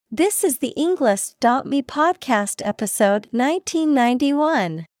This is the Englist.me podcast episode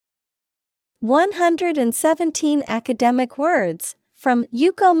 1991. 117 academic words from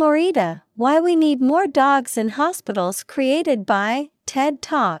Yuko Morita, Why We Need More Dogs in Hospitals, created by TED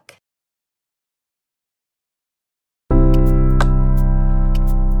Talk.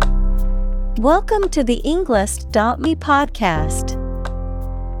 Welcome to the Englist.me podcast.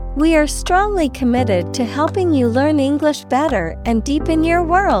 We are strongly committed to helping you learn English better and deepen your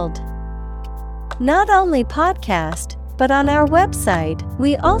world. Not only podcast, but on our website,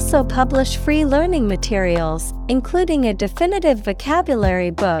 we also publish free learning materials, including a definitive vocabulary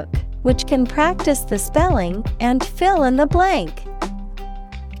book, which can practice the spelling and fill in the blank.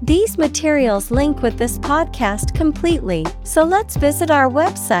 These materials link with this podcast completely, so let's visit our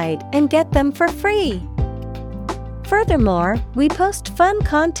website and get them for free. Furthermore, we post fun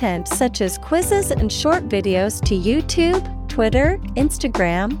content such as quizzes and short videos to YouTube, Twitter,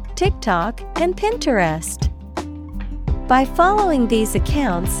 Instagram, TikTok, and Pinterest. By following these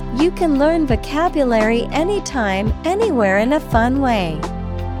accounts, you can learn vocabulary anytime, anywhere in a fun way.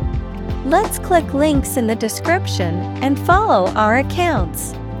 Let's click links in the description and follow our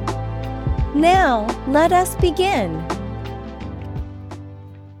accounts. Now, let us begin.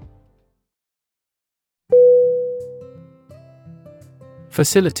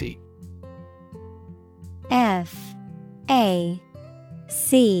 Facility.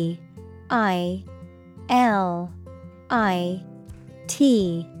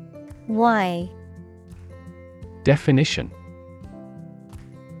 F-A-C-I-L-I-T-Y. Definition: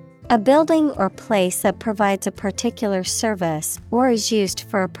 a building or place that provides a particular service or is used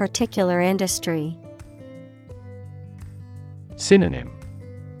for a particular industry. Synonym: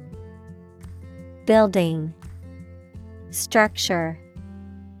 building, structure,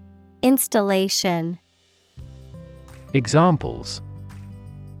 installation. Examples: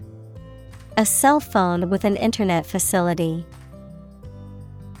 a cell phone with an internet facility.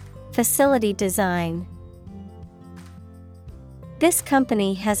 Facility design. This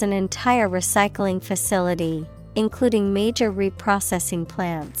company has an entire recycling facility, including major reprocessing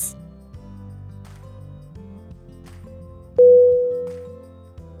plants.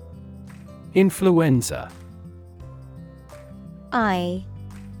 Influenza. I-N-F-L-U-E-N-Z-A.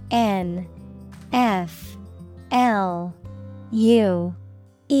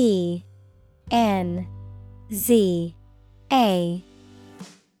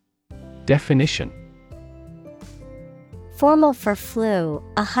 Definition: formal for flu,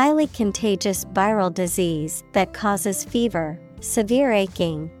 a highly contagious viral disease that causes fever, severe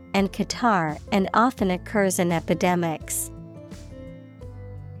aching, and catarrh, and often occurs in epidemics.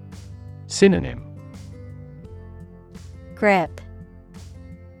 Synonym: grip,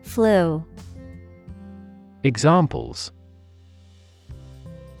 flu. Examples: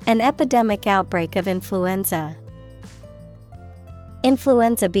 an epidemic outbreak of influenza.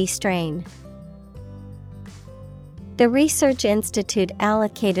 Influenza B strain. The research institute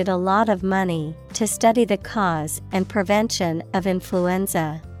allocated a lot of money to study the cause and prevention of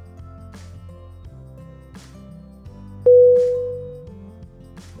influenza.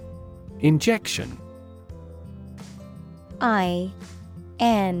 Injection.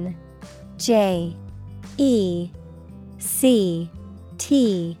 I-N-J-E-C-T-I-O-N.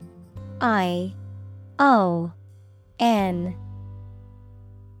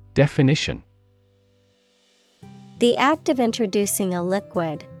 Definition: the act of introducing a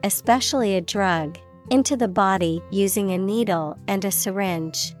liquid, especially a drug, into the body using a needle and a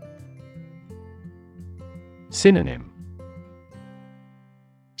syringe. Synonym: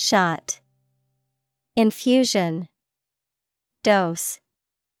 shot, infusion, dose.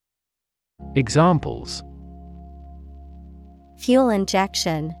 Examples: fuel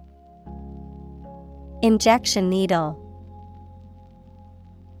injection, injection needle.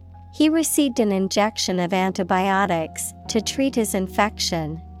 He received an injection of antibiotics to treat his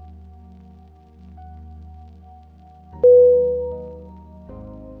infection.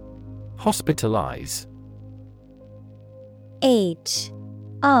 Hospitalize.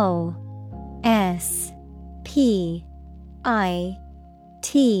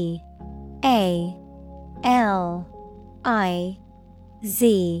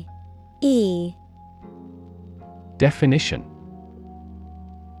 Definition: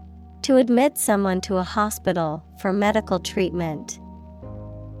 to admit someone to a hospital for medical treatment.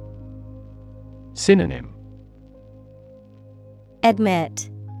 Synonym: admit,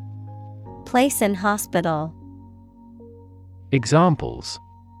 place in hospital. Examples: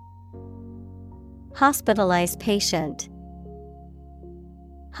 hospitalized patient,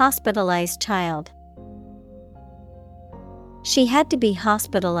 hospitalized child. She had to be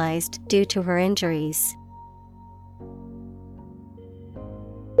hospitalized due to her injuries.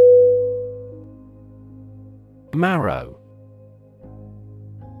 Marrow.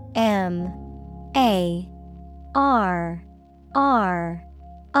 M-A-R-R-O-W.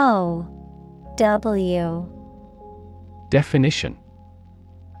 Definition: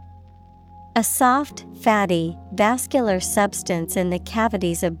 a soft, fatty, vascular substance in the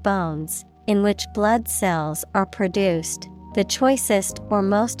cavities of bones, in which blood cells are produced, the choicest or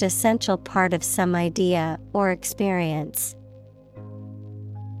most essential part of some idea or experience.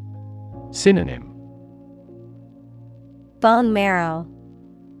 Synonym: Bone marrow,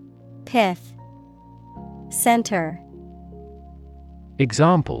 pith, center.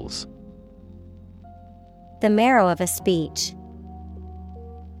 Examples: the marrow of a speech.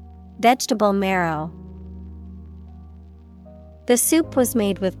 Vegetable marrow. The soup was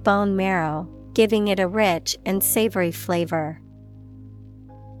made with bone marrow, giving it a rich and savory flavor.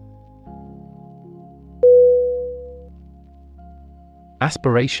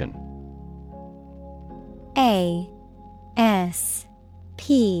 Aspiration. A-S-P-I-R-A-T-I-O-N.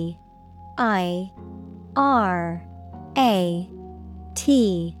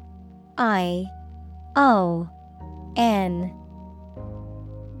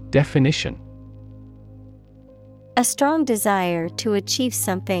 Definition: a strong desire to achieve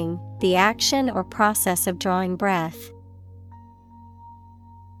something, the action or process of drawing breath.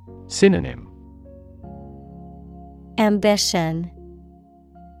 Synonym: ambition,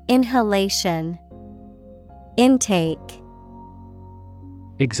 inhalation, intake.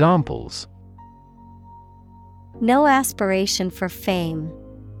 Examples: no aspiration for fame.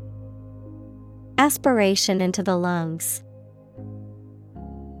 Aspiration into the lungs.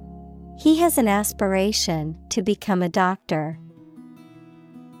 He has an aspiration to become a doctor.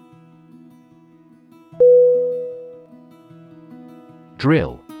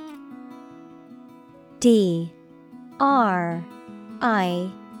 Drill. D-R-I-L-L.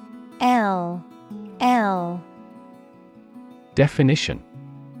 Definition: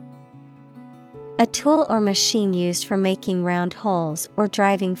 a tool or machine used for making round holes or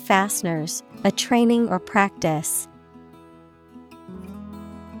driving fasteners, a training or practice.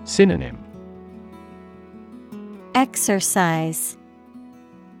 Synonym: exercise,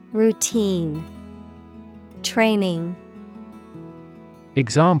 routine, training.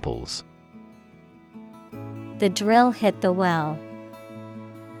 Examples: the drill hit the well.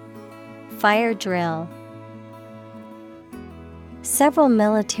 Fire drill. Several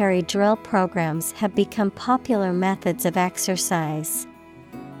military drill programs have become popular methods of exercise.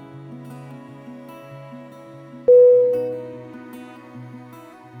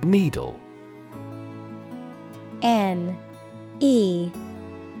 Needle. N-E-E-D-L-E.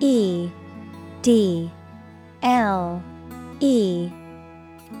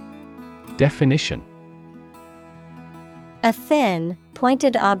 Definition: a thin,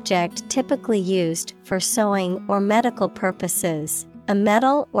 pointed object typically used for sewing or medical purposes, a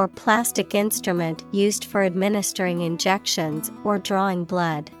metal or plastic instrument used for administering injections or drawing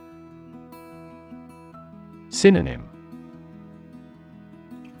blood. Synonym: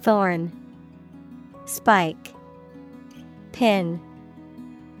 thorn, spike, pin.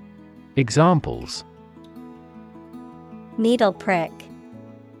 Examples: needle prick,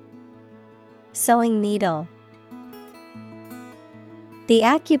 sewing needle. The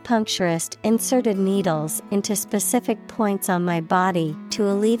acupuncturist inserted needles into specific points on my body to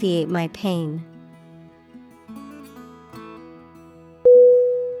alleviate my pain.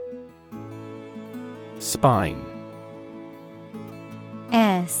 Spine.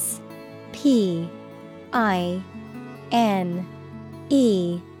 S-P-I-N-E.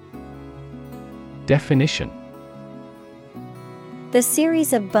 Definition: the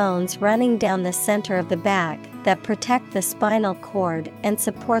series of bones running down the center of the back that protect the spinal cord and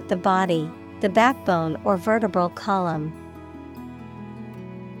support the body, the backbone or vertebral column.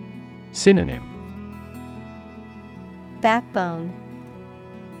 Synonym: backbone,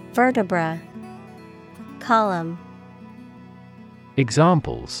 vertebra, column.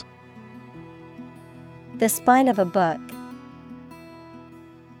 Examples: the spine of a book.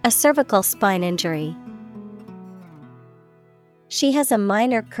 A cervical spine injury. She has a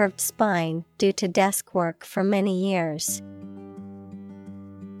minor curved spine due to desk work for many years.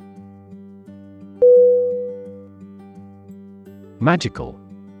 Magical.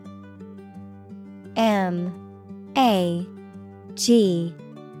 M-A-G-I-C-A-L.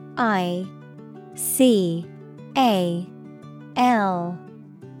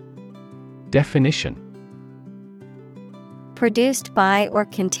 Definition: produced by or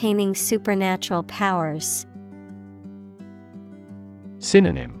containing supernatural powers.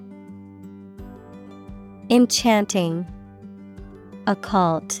 Synonym: enchanting,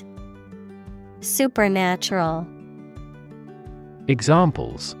 occult, supernatural.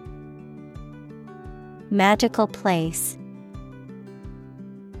 Examples: Magical place,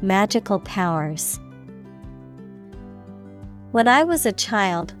 magical powers. When I was a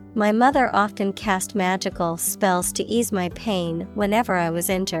child, my mother often cast magical spells to ease my pain whenever I was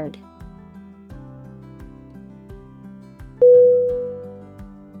injured.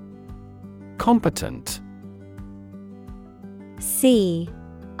 Competent. C-O-M-P-E-T-E-N-T.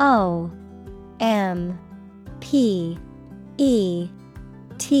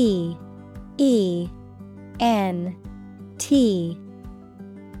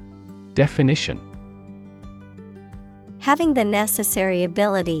 Definition: having the necessary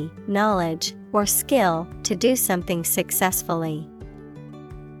ability, knowledge, or skill to do something successfully.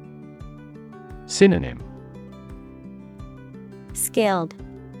 Synonym: Skilled,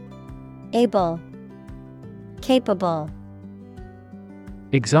 able, capable.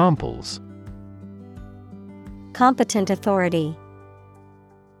 Examples: Competent authority,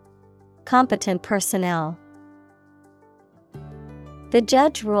 competent personnel. The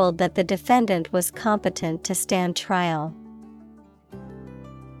judge ruled that the defendant was competent to stand trial.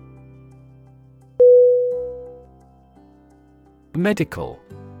 Medical.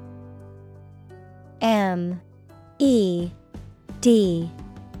 M-E-D-I-C-A-L.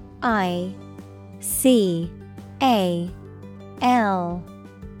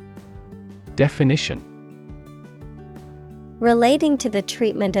 Definition: relating to the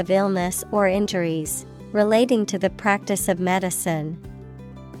treatment of illness or injuries, relating to the practice of medicine.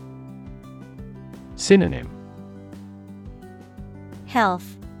 Synonym: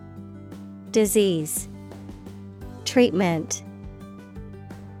 Health, disease, treatment.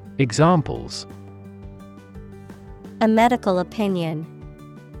 Examples: a medical opinion,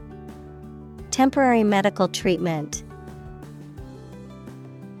 temporary medical treatment.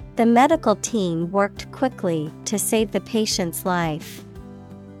 The medical team worked quickly to save the patient's life.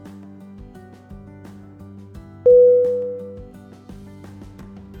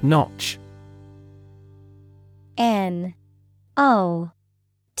 Notch. N-O-T-C-H.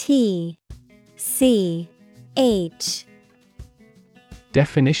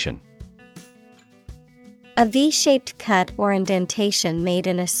 Definition: a V-shaped cut or indentation made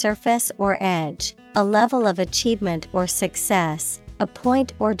in a surface or edge, a level of achievement or success, a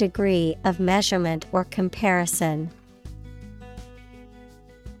point or degree of measurement or comparison.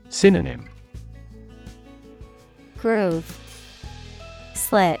 Synonym: Groove,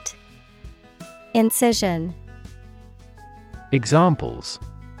 slit, incision. Examples: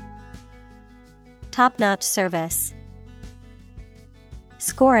 top-notch service,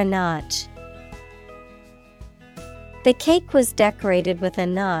 score a notch. The cake was decorated with a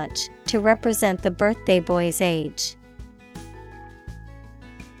notch to represent the birthday boy's age.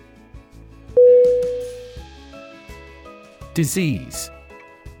 Disease.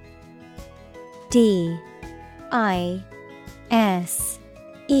 D-I-S-E-A-S-E.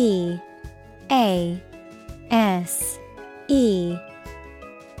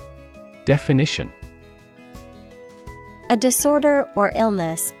 Definition: a disorder or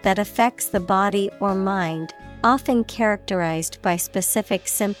illness that affects the body or mind, often characterized by specific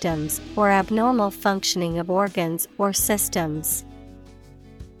symptoms or abnormal functioning of organs or systems.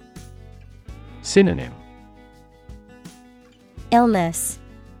 Synonym: illness,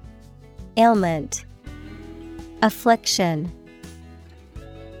 ailment, affliction.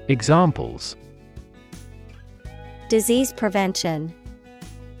 Examples: disease prevention,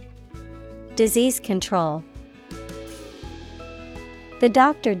 disease control. The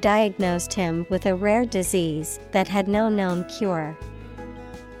doctor diagnosed him with a rare disease that had no known cure.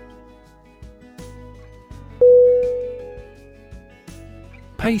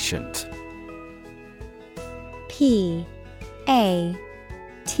 Patient. P-A-T-I-E-N-T.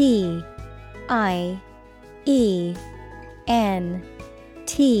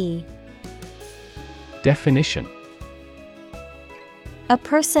 Definition: a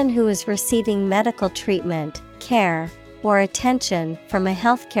person who is receiving medical treatment, care, or attention from a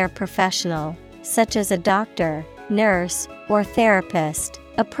healthcare professional, such as a doctor, nurse, or therapist,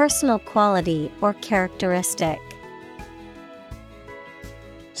 a personal quality or characteristic.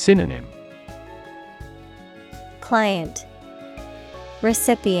 Synonym: client,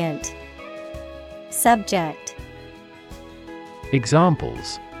 recipient, subject.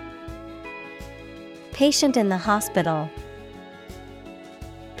 Examples: patient in the hospital,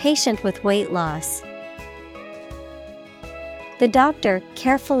 patient with weight loss. The doctor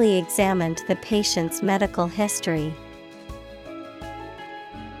carefully examined the patient's medical history.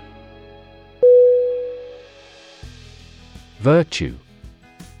 Virtue.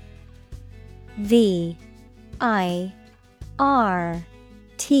 VIRTUE.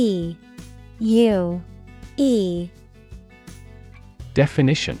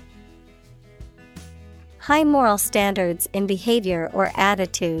 Definition. High moral standards in behavior or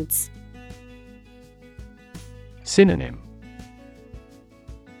attitudes. Synonym.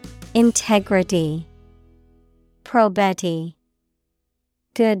 Integrity, probity,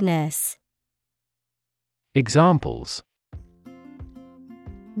 goodness. Examples.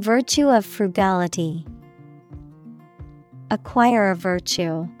 Virtue of frugality. Acquire a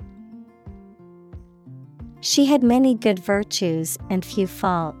virtue. She had many good virtues and few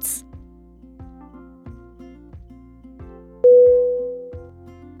faults.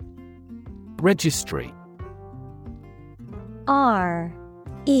 Registry.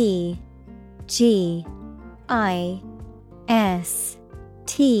 REGISTRY.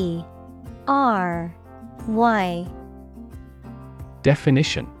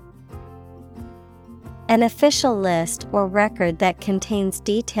 Definition. An official list or record that contains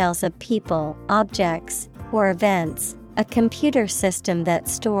details of people, objects, or events, a computer system that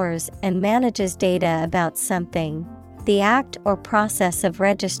stores and manages data about something. The act or process of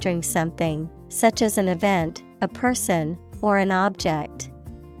registering something, such as an event, a person, or an object.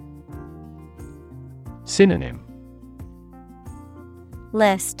 Synonym.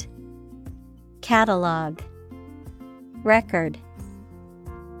 List, catalog, record.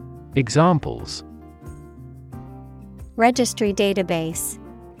 Examples. Registry database.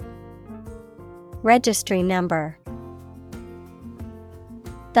 Registry number.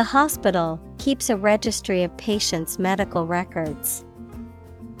 The hospital keeps a registry of patients' medical records.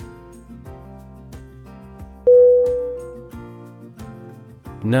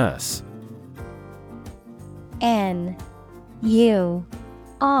 Nurse. NURSE.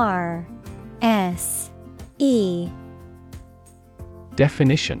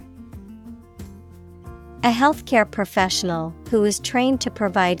 Definition. A healthcare professional who is trained to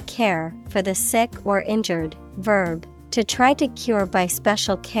provide care for the sick or injured. Verb, to try to cure by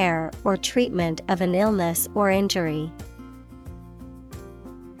special care or treatment of an illness or injury.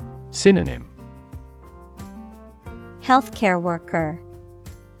 Synonym. Healthcare worker,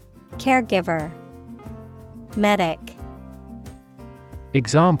 caregiver, medic.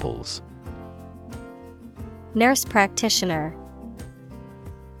 Examples. Nurse practitioner.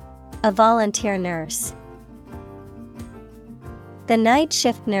 A volunteer nurse. The night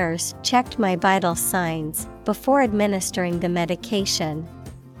shift nurse checked my vital signs before administering the medication.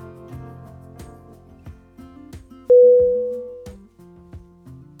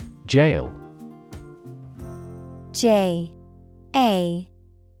 Jail. JAIL.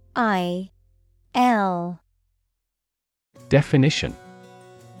 Definition.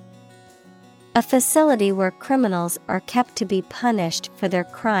 A facility where criminals are kept to be punished for their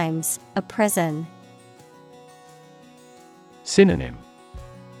crimes, a prison. Synonym.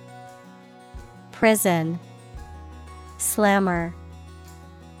 Prison, slammer,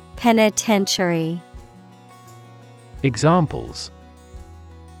 penitentiary. Examples.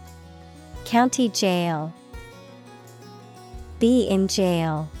 County jail. Be in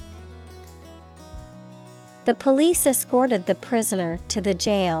jail. The police escorted the prisoner to the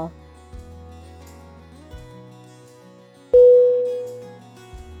jail.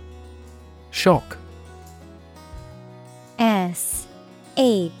 Shock.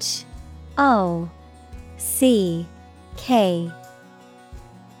 SHOCK.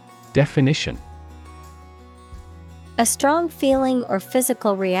 Definition. A strong feeling or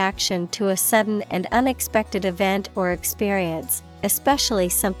physical reaction to a sudden and unexpected event or experience, especially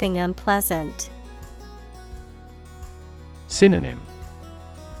something unpleasant. Synonym.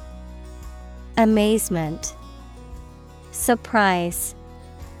 Amazement, surprise,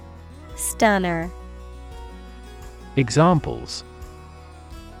 stunner. Examples.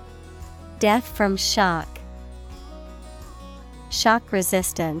 Death from shock. Shock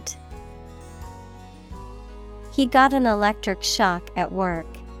resistant. He got an electric shock at work.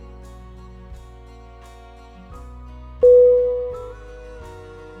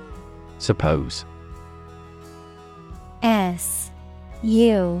 Suppose. SUPPOSE.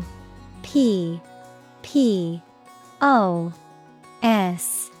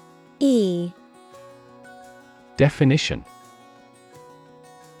 Definition.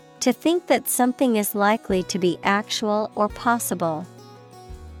 To think that something is likely to be actual or possible.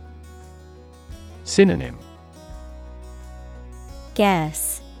 Synonym.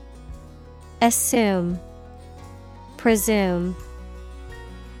 Guess, assume, presume.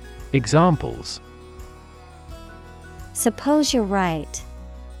 Examples. Suppose you're right.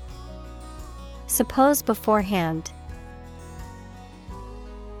 Suppose beforehand.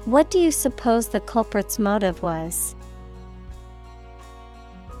 What do you suppose the culprit's motive was?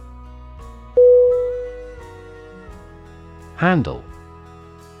 Handle.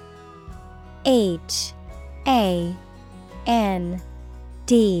 Handle.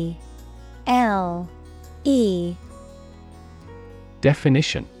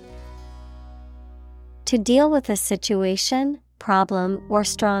 Definition. To deal with a situation, problem, or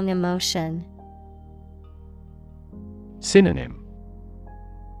strong emotion. Synonym.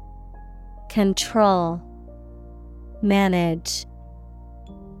 Control, manage,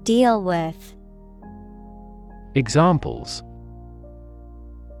 deal with. Examples.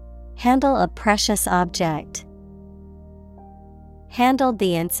 Handle a precious object. Handled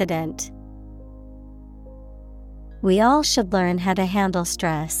the incident. We all should learn how to handle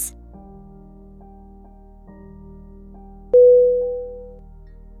stress.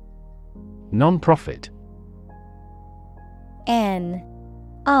 Non-profit.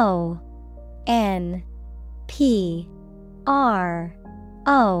 Nonprofit.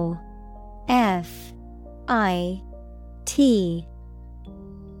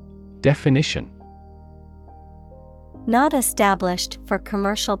 Definition. Not established for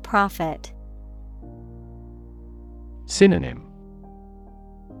commercial profit. Synonym.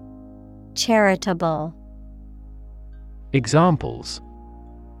 Charitable. Examples.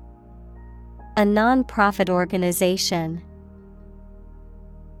 A non-profit organization.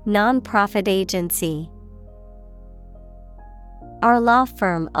 Non-profit agency. Our law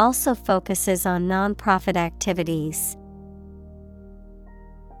firm also focuses on non-profit activities.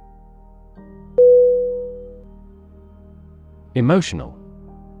 Emotional.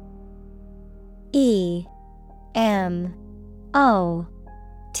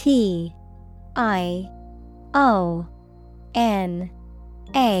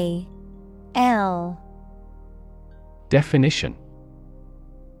 Emotional. Definition.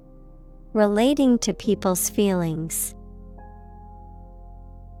 Relating to people's feelings.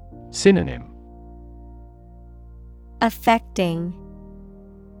 Synonym. Affecting,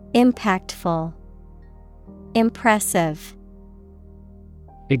 impactful, impressive.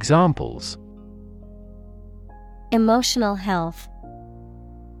 Examples. Emotional health.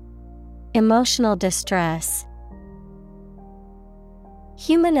 Emotional distress.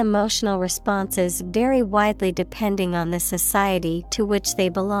 Human emotional responses vary widely depending on the society to which they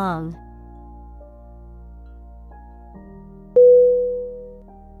belong.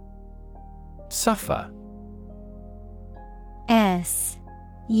 Suffer. S-U-F-F-E-R.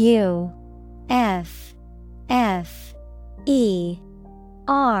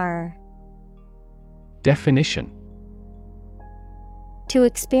 Definition. To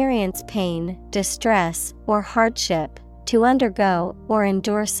experience pain, distress, or hardship, to undergo or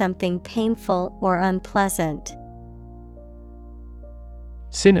endure something painful or unpleasant.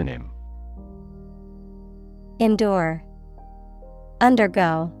 Synonym. Endure,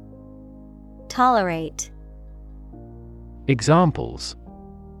 undergo, tolerate. Examples.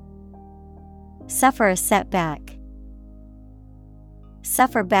 Suffer a setback.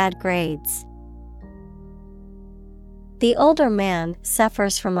 Suffer bad grades. The older man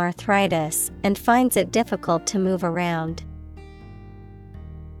suffers from arthritis and finds it difficult to move around.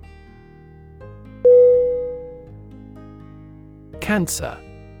 Cancer.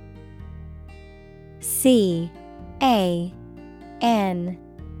 C-A-N-C-E-R.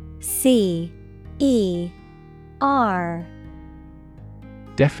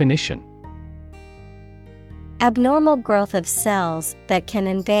 Definition. Abnormal growth of cells that can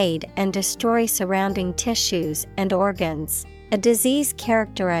invade and destroy surrounding tissues and organs. A disease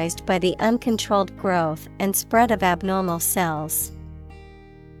characterized by the uncontrolled growth and spread of abnormal cells.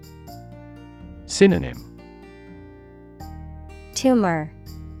 Synonym. Tumor,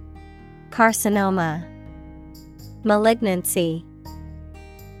 carcinoma, malignancy.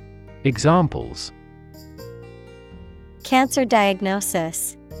 Examples. Cancer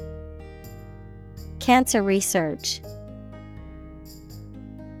diagnosis. Cancer research.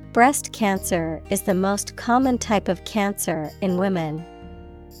 Breast cancer is the most common type of cancer in women.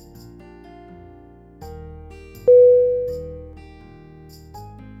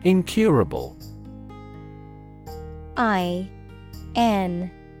 Incurable. I-N-C-U-R-A-B-L-E.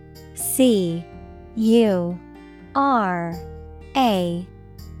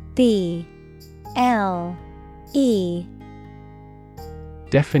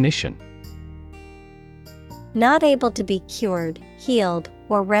 Definition. Not able to be cured, healed,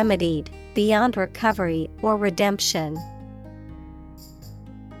 or remedied, beyond recovery or redemption.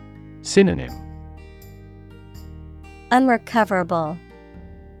 Synonym. Unrecoverable,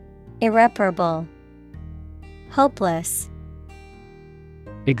 irreparable, hopeless.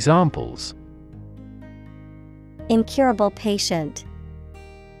 Examples: incurable patient,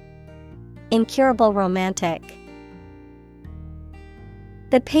 incurable romantic.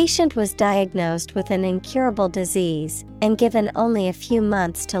 The patient was diagnosed with an incurable disease and given only a few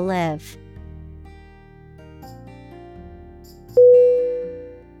months to live.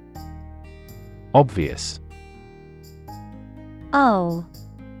 Obvious. O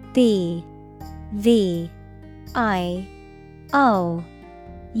B V I O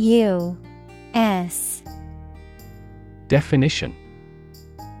U S. Definition: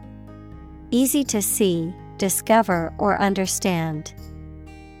 Easy to see, discover, or understand.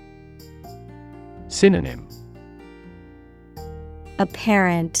 Synonym: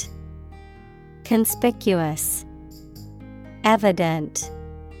 Apparent, conspicuous, evident.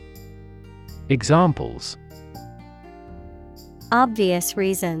 Examples: obvious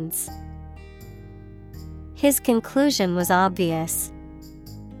reasons. His conclusion was obvious.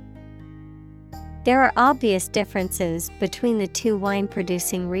 There are obvious differences between the two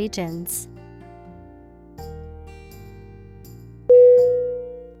wine-producing regions.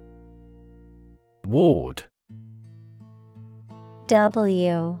 Ward.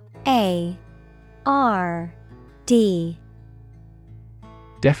 W-A-R-D.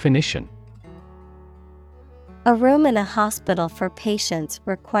 Definition: a room in a hospital for patients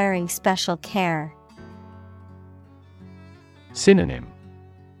requiring special care. Synonym: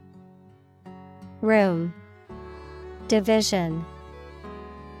 Room, division,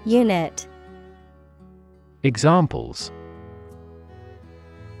 unit. Examples: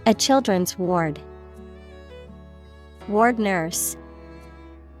 a children's ward, ward nurse.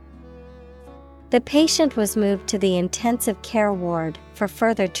 The patient was moved to the intensive care ward for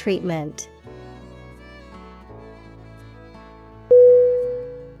further treatment.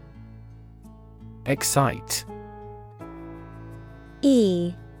 Excite.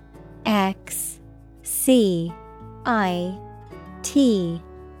 E X C I T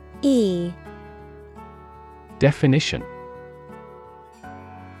E. Definition: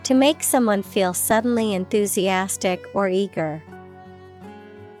 to make someone feel suddenly enthusiastic or eager.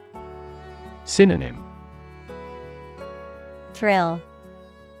 Synonym: thrill,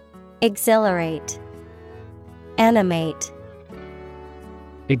 exhilarate, animate.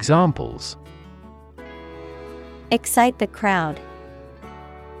 Examples: excite the crowd,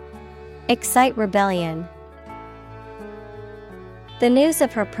 excite rebellion. The news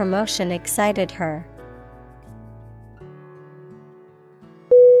of her promotion excited her.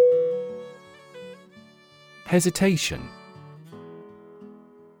 Hesitation.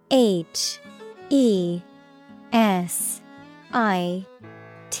 H E S I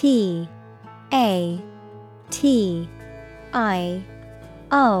T A T I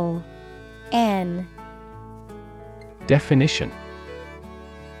O N. Definition: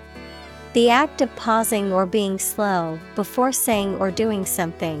 the act of pausing or being slow before saying or doing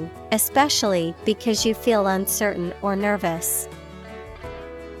something, especially because you feel uncertain or nervous.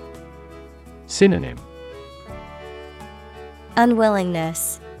 Synonym: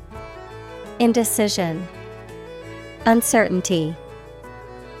 unwillingness, indecision, uncertainty.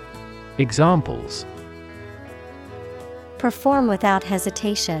 Examples: perform without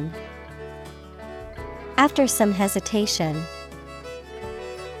hesitation, after some hesitation.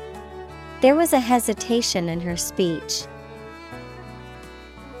 There was a hesitation in her speech.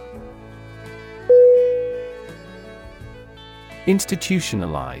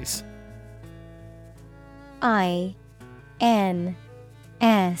 Institutionalize. I N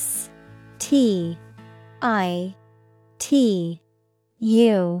S T I T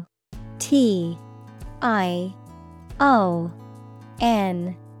U T I O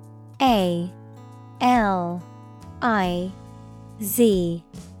N A L I Z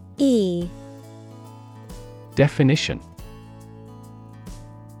E. Definition: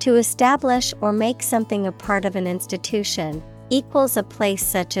 to establish or make something a part of an institution, equals a place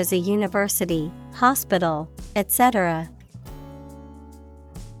such as a university, hospital, etc.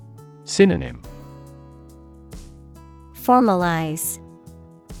 Synonym: formalize,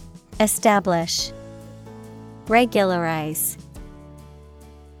 establish, regularize.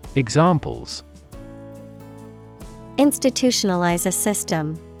 Examples: institutionalize a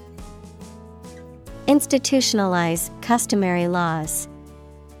system, institutionalize customary laws.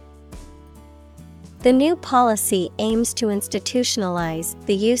 The new policy aims to institutionalize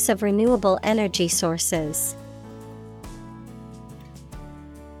the use of renewable energy sources.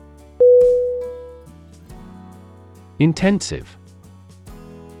 Intensive.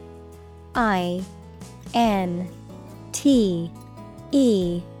 I N T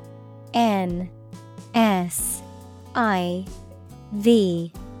E N S I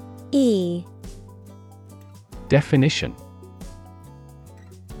Definition: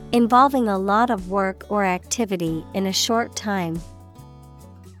 involving a lot of work or activity in a short time.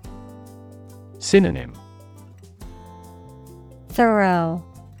 Synonym: Thorough,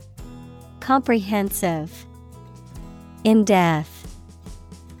 comprehensive, in-depth.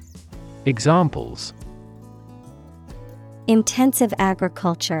 Examples: intensive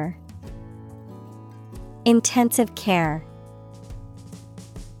agriculture, intensive care.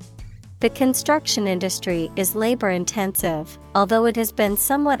 The construction industry is labor-intensive, although it has been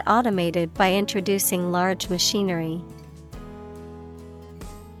somewhat automated by introducing large machinery.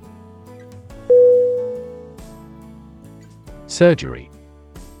 Surgery.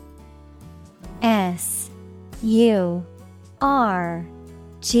 S-U-R-G-E-R-Y.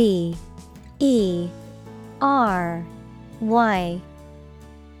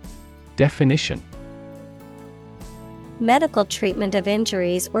 Definition: medical treatment of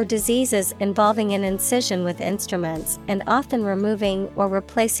injuries or diseases involving an incision with instruments and often removing or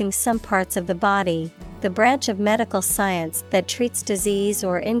replacing some parts of the body, the branch of medical science that treats disease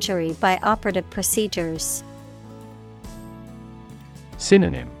or injury by operative procedures.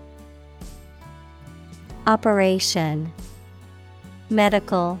 Synonym: operation,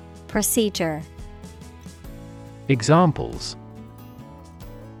 medical procedure. Examples: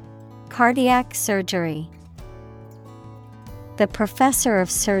 cardiac surgery, the professor of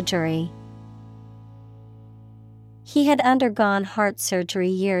surgery. He had undergone heart surgery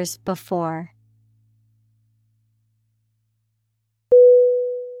years before.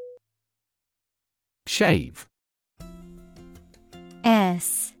 Shave.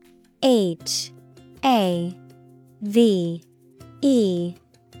 S-H-A-V-E.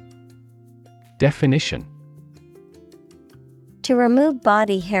 Definition: to remove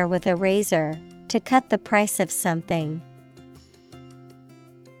body hair with a razor, to cut the price of something.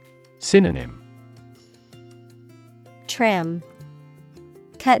 Synonym: trim,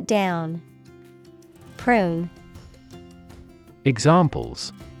 cut down, prune.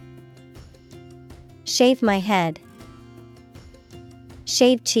 Examples: shave my head,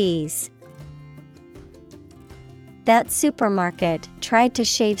 shave cheese. That supermarket tried to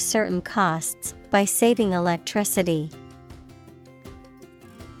shave certain costs by saving electricity.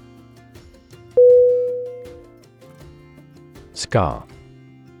 Scar.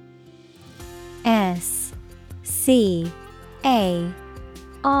 S-C-A-R.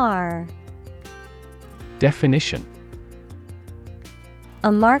 Definition: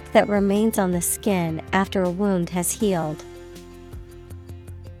 a mark that remains on the skin after a wound has healed.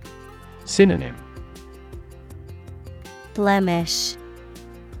 Synonym: blemish,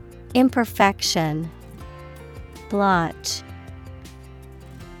 imperfection, blotch.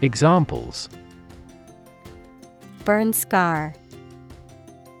 Examples: burn scar,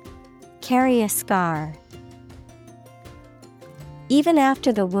 carry a scar. Even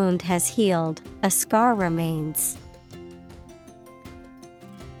after the wound has healed, a scar remains.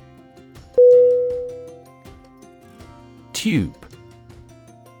 Tube.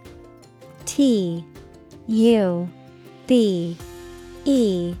 T-U-B-E.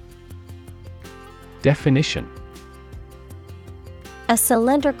 Definition: a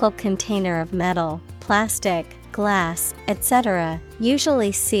cylindrical container of metal, plastic, glass, etc.,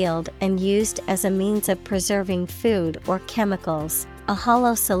 usually sealed and used as a means of preserving food or chemicals, a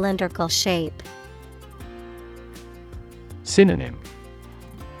hollow cylindrical shape. Synonym: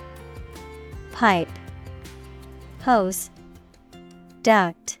 pipe, hose,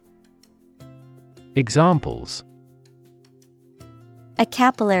 duct. Examples: a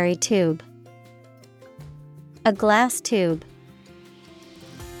capillary tube, a glass tube.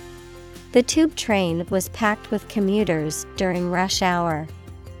 The tube train was packed with commuters during rush hour.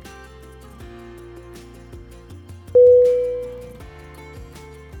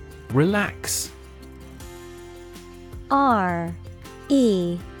 Relax. R-E-L-A-X.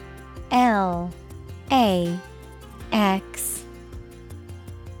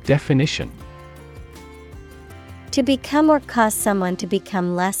 Definition: to become or cause someone to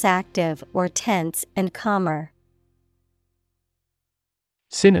become less active or tense and calmer.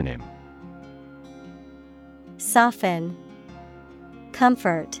 Synonym: soften,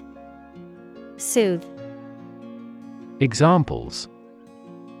 comfort, soothe. Examples: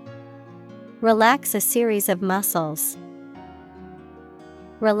 relax a series of muscles.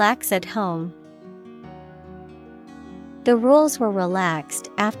 Relax at home. The rules were relaxed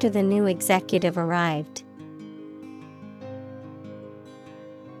after the new executive arrived.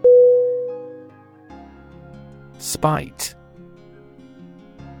 Spite.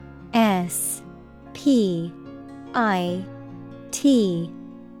 S-P-I-T-E. T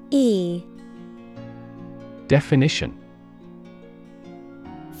E. Definition: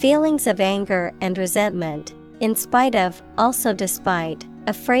 Feelings of anger and resentment, in spite of, also despite,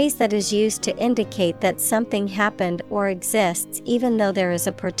 a phrase that is used to indicate that something happened or exists even though there is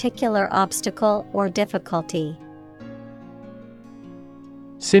a particular obstacle or difficulty.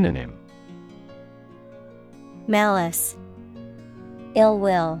 Synonym: Malice, ill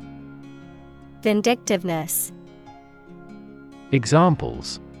will, vindictiveness.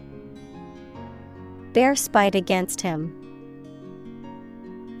 Examples: Bear spite against him.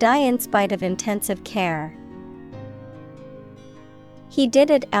 Die in spite of intensive care. He did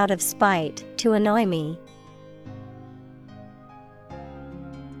it out of spite, to annoy me.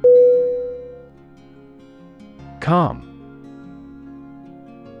 Calm.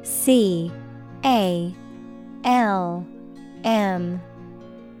 C-A-L-M.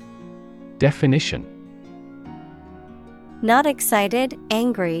 Definition: Not excited,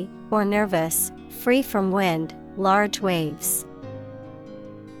 angry, or nervous, free from wind, large waves.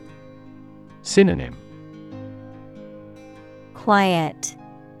 Synonym: Quiet,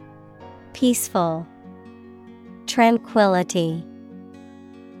 peaceful, tranquility.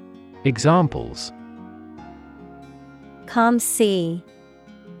 Examples: Calm sea,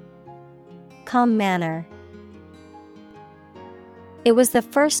 calm manner. It was the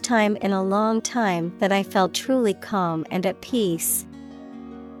first time in a long time that I felt truly calm and at peace.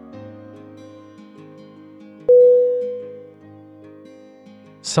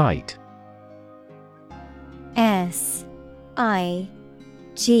 Sight. S-I-G-H-T.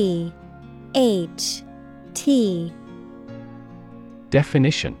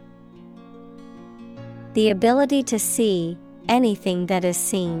 Definition: The ability to see anything that is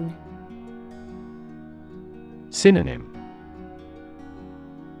seen. Synonym: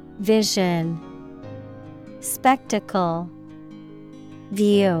 Vision, spectacle,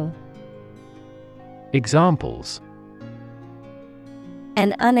 view. Examples: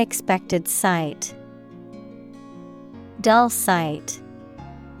 An unexpected sight. Dull sight.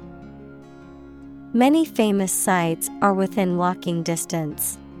 Many famous sights are within walking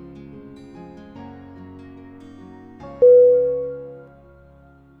distance.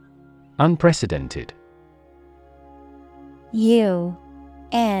 Unprecedented. Unprecedented.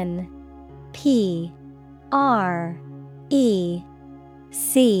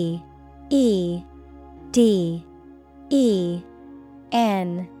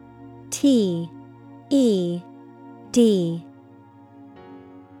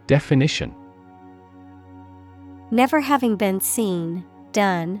 Definition: Never having been seen,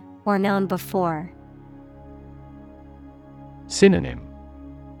 done, or known before. Synonym: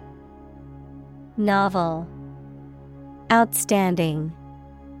 Novel, outstanding,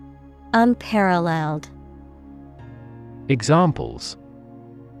 unparalleled. Examples: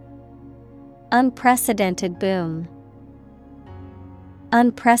 Unprecedented boom.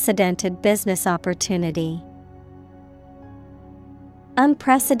 Unprecedented business opportunity.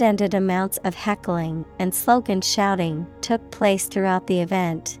 Unprecedented amounts of heckling and slogan shouting took place throughout the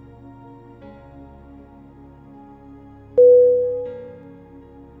event.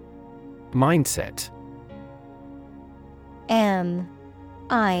 Mindset. M-I-N-D-S-E-T.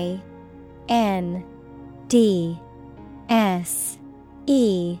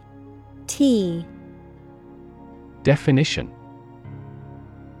 Definition: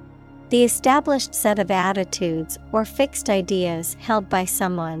 The established set of attitudes or fixed ideas held by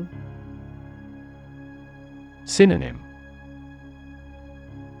someone. Synonym: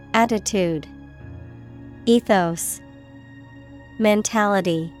 Attitude, ethos,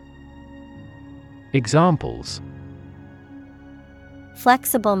 mentality. Examples: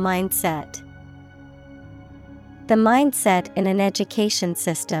 Flexible mindset. The mindset in an education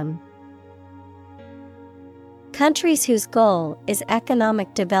system. Countries whose goal is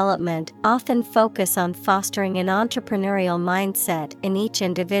economic development often focus on fostering an entrepreneurial mindset in each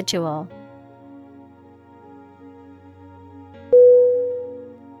individual.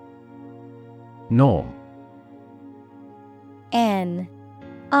 Norm. N-O-R-M.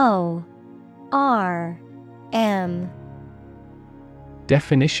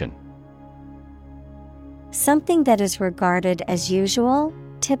 Definition: Something that is regarded as usual,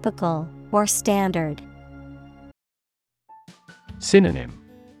 typical, or standard. Synonym: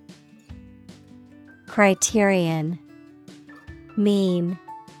 Criterion, mean,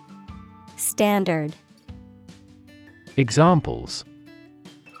 standard. Examples: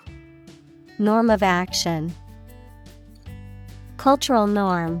 Norm of action. Cultural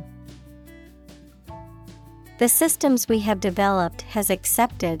norm. The systems we have developed has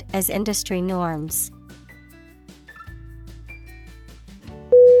accepted as industry norms.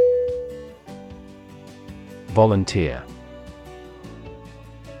 Volunteer.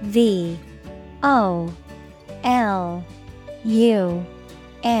 VOLUNTEER.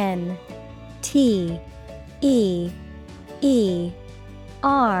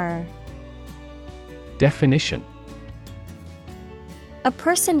 Definition: a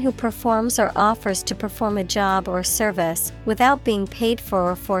person who performs or offers to perform a job or service without being paid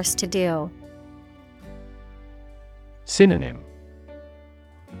for or forced to do. Synonym: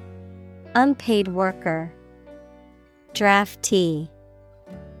 Unpaid worker, draftee,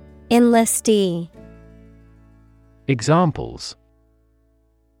 enlistee. Examples: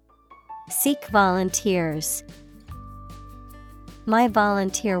 Seek volunteers. My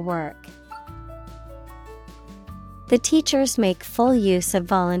volunteer work. The teachers make full use of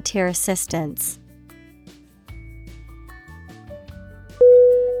volunteer assistance.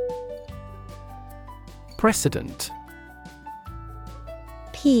 Precedent.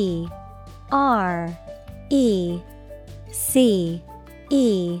 Precedent.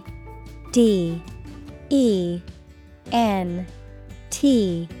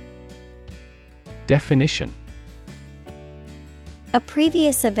 Definition: a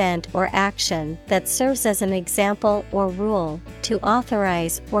previous event or action that serves as an example or rule to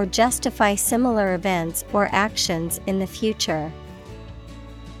authorize or justify similar events or actions in the future.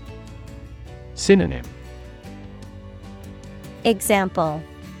 Synonym: Example,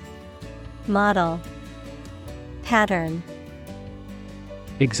 model, pattern.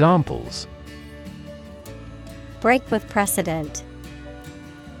 Examples: break with precedent.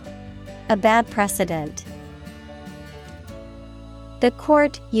 A bad precedent. The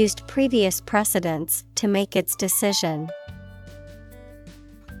court used previous precedents to make its decision.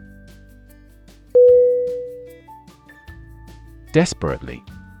 Desperately.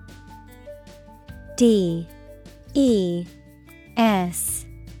 Desperately.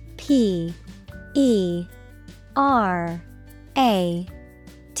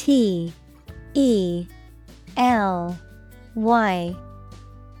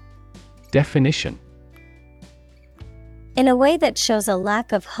 Definition: in a way that shows a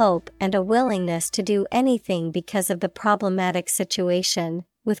lack of hope and a willingness to do anything because of the problematic situation,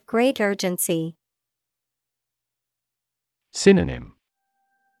 with great urgency. Synonym: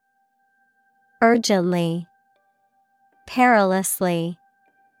 urgently, perilously,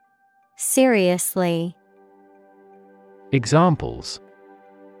 seriously. Examples: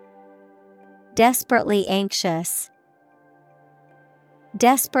 desperately anxious.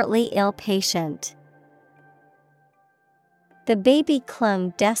 Desperately ill patient. The baby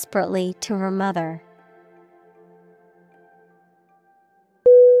clung desperately to her mother.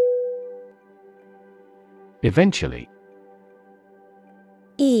 Eventually.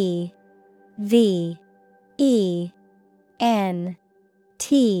 Eventually.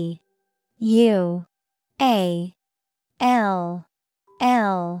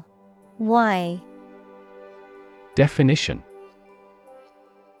 Definition: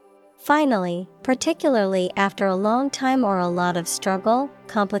 finally, particularly after a long time or a lot of struggle,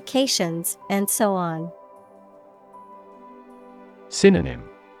 complications, and so on. Synonym: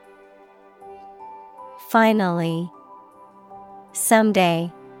 finally,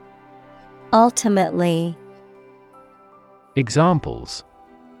 someday, ultimately. Examples: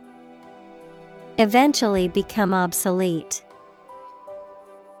 eventually become obsolete.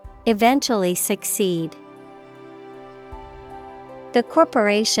 Eventually succeed. The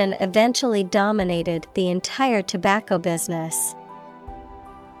corporation eventually dominated the entire tobacco business.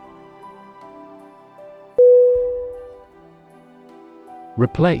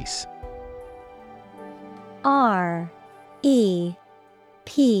 Replace. REPLACE.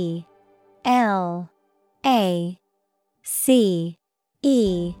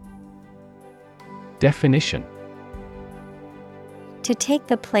 Definition: to take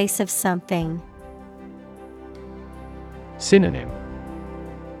the place of something. Synonym: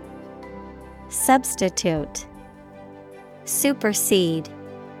 substitute, supersede,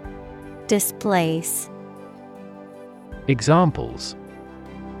 displace. Examples: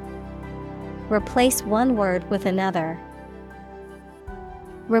 replace one word with another.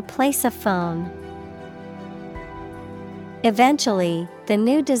 Replace a phone. Eventually, the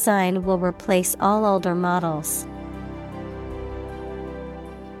new design will replace all older models.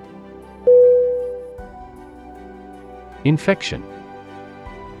 Infection.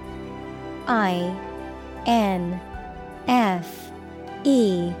 INFECTION.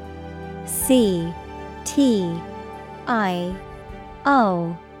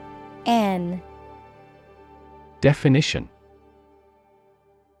 Definition: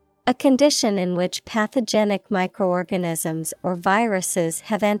 a condition in which pathogenic microorganisms or viruses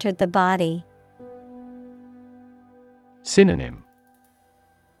have entered the body. Synonym: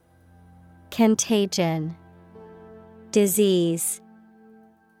 contagion, disease,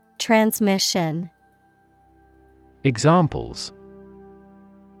 transmission. Examples: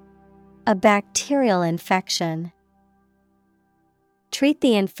 a bacterial infection. Treat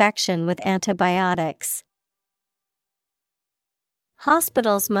the infection with antibiotics.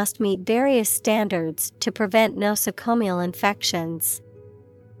 Hospitals must meet various standards to prevent nosocomial infections.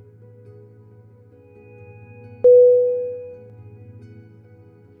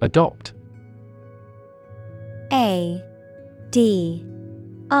 Adopt. A D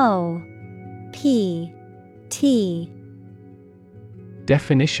O P T.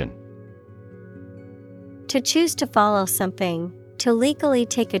 Definition: To choose to follow something, to legally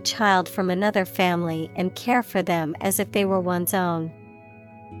take a child from another family and care for them as if they were one's own.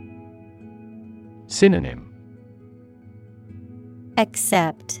 Synonym: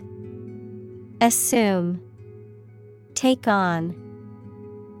 Accept, assume, take on.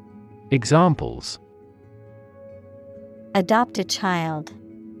 Examples: Adopt a child.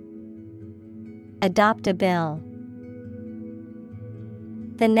 Adopt a bill.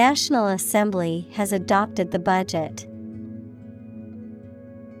 The National Assembly has adopted the budget.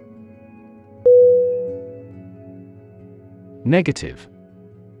 Negative.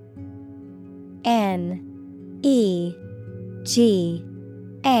 N E G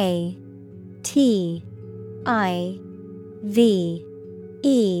A T I V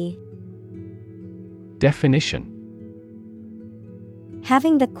E. Definition: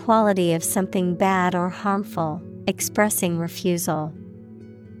 Having the quality of something bad or harmful, expressing refusal.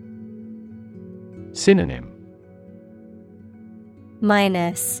 Synonym: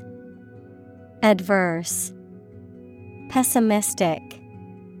 Minus, adverse, pessimistic.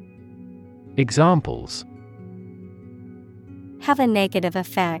 Examples: Have a negative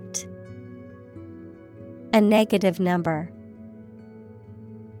effect. A negative number.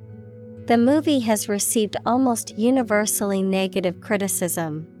 The movie has received almost universally negative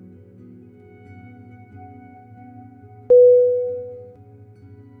criticism.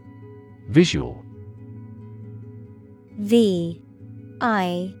 Visual. V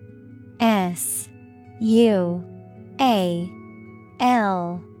I S U A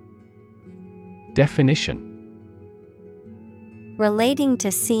L. Definition: Relating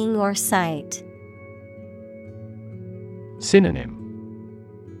to seeing or sight. Synonym: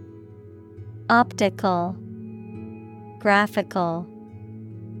 Optical, graphical,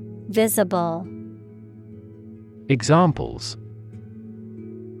 visible. Examples: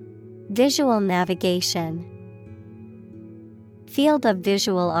 Visual navigation. Field of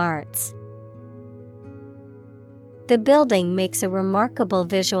visual arts. The building makes a remarkable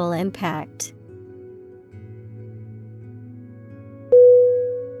visual impact.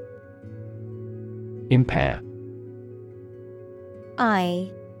 Impair. I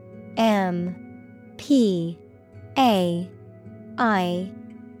M P A I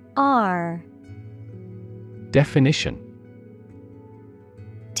R. Definition: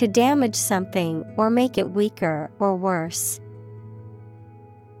 To damage something or make it weaker or worse.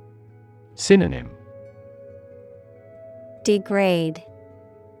 Synonym: Degrade,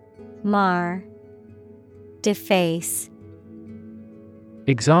 mar, deface.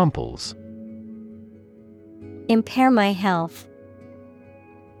 Examples: Impair my health.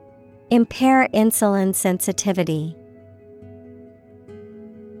 Impair insulin sensitivity.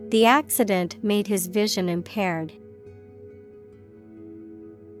 The accident made his vision impaired.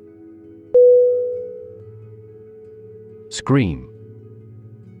 Scream.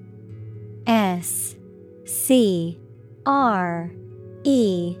 S C R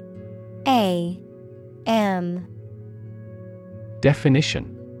E A M. Definition: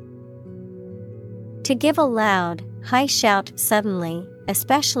 To give a loud, high shout suddenly,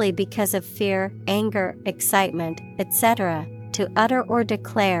 especially because of fear, anger, excitement, etc., to utter or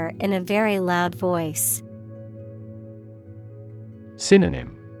declare in a very loud voice.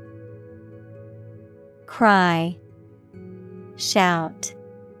 Synonym: Cry, shout,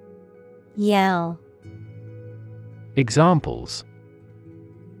 yell. Examples: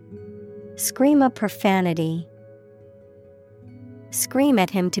 Scream a profanity. Scream at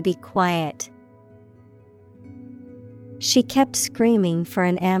him to be quiet. She kept screaming for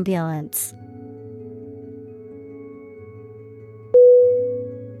an ambulance.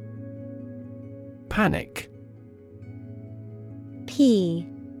 Panic. P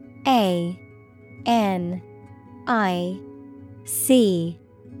A N I C.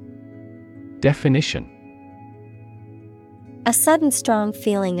 Definition: A sudden strong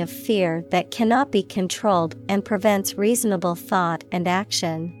feeling of fear that cannot be controlled and prevents reasonable thought and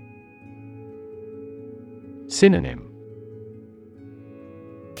action. Synonym: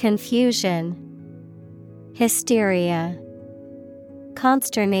 confusion, hysteria,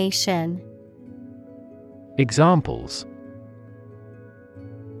 consternation. Examples: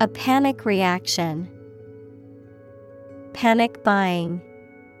 A panic reaction, panic buying.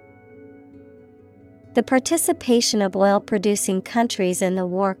 The participation of oil-producing countries in the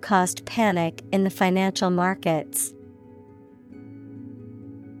war caused panic in the financial markets.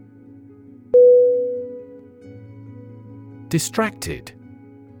 Distracted.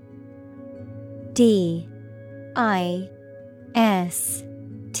 D-I-S-T-R-A-C-T-E-D.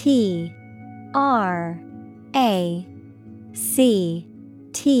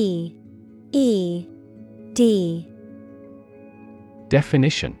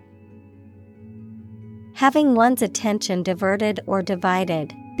 Definition: having one's attention diverted or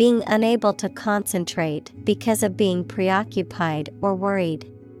divided, being unable to concentrate because of being preoccupied or worried.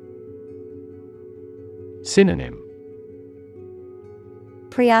 Synonym: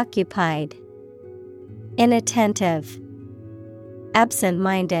 Preoccupied, inattentive,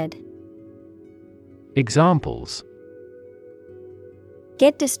 absent-minded. Examples: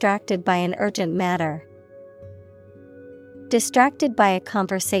 Get distracted by an urgent matter. Distracted by a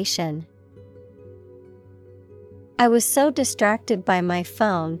conversation. I was so distracted by my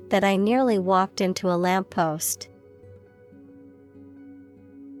phone that I nearly walked into a lamppost.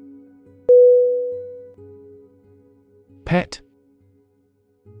 Pet.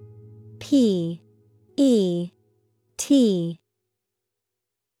 P-E-T.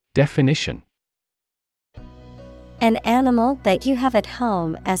 Definition: An animal that you have at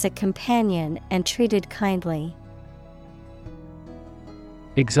home as a companion and treated kindly.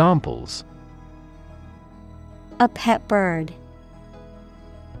 Examples: A pet bird.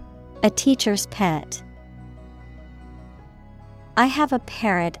 A teacher's pet. I have a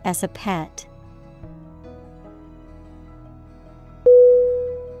parrot as a pet.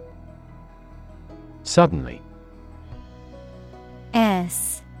 Suddenly.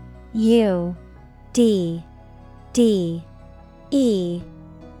 S-U-D-D-E-N-L-Y.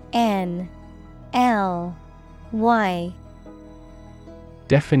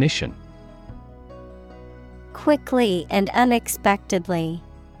 Definition: quickly and unexpectedly.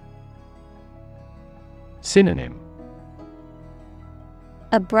 Synonym: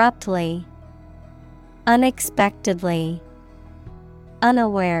 Abruptly, unexpectedly,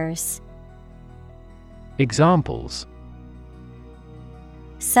 unawares. Examples: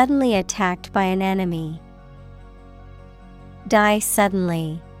 Suddenly attacked by an enemy. Die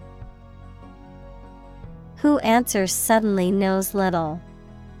suddenly. Who answers suddenly knows little.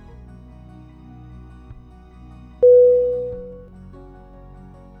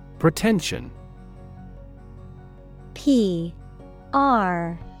 Pretension. P-R-E-T-E-N-S-I-O-N.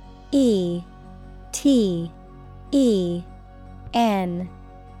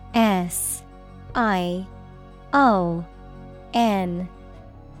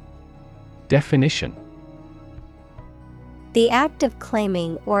 Definition: the act of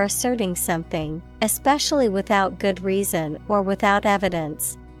claiming or asserting something, especially without good reason or without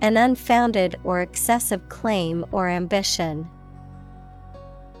evidence, an unfounded or excessive claim or ambition.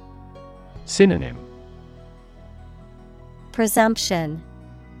 Synonym: presumption,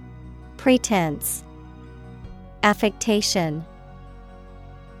 pretense, affectation.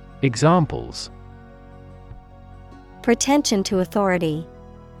 Examples: pretension to authority.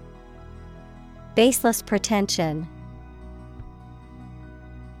 Baseless pretension.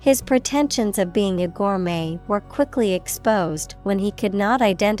 His pretensions of being a gourmet were quickly exposed when he could not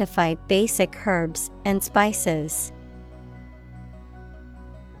identify basic herbs and spices.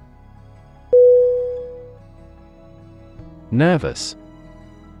 Nervous.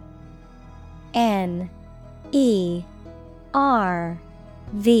 N-E-R-V-O-U-S.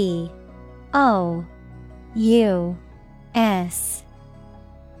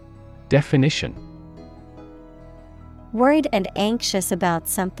 Definition: worried and anxious about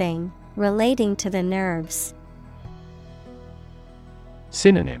something, relating to the nerves.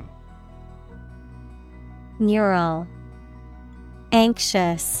 Synonym: neural,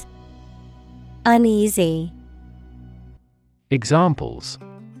 anxious, uneasy. Examples: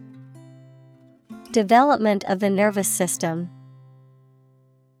 development of the nervous system.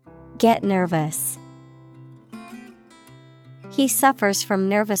 Get nervous. He suffers from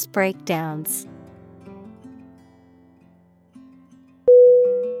nervous breakdowns.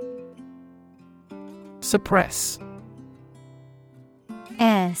 Suppress.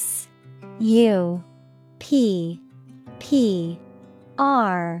 S-U-P-P-R-E-S-S.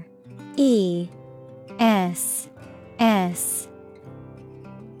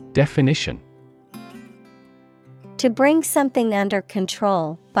 Definition: To bring something under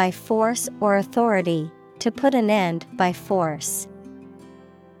control by force or authority, to put an end by force.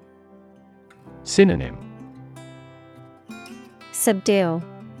 Synonym: Subdue,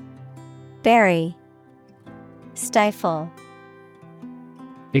 bury, stifle.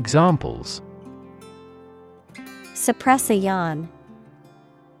 Examples: Suppress a yawn.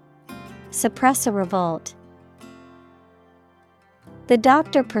 Suppress a revolt. The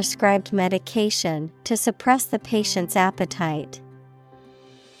doctor prescribed medication to suppress the patient's appetite.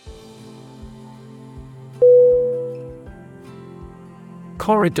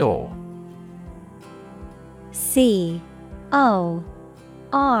 Corridor. C-O-R-R-I-D-O-R.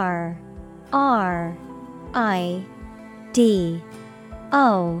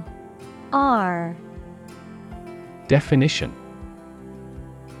 Definition: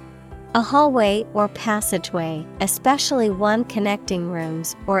 A hallway or passageway, especially one connecting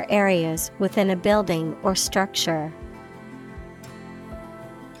rooms or areas within a building or structure.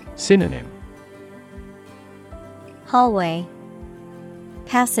 Synonym: Hallway,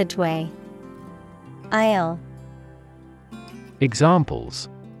 passageway, aisle. Examples: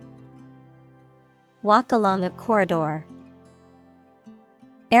 Walk along a corridor.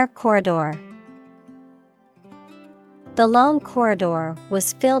 Air corridor. The long corridor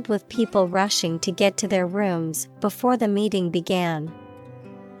was filled with people rushing to get to their rooms before the meeting began.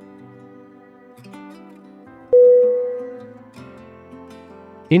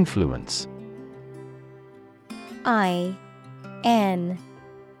 Influence. I-N-F-L-U-E-N-C-E.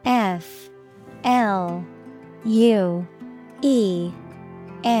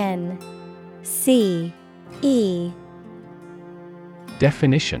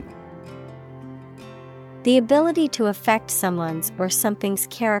 Definition: The ability to affect someone's or something's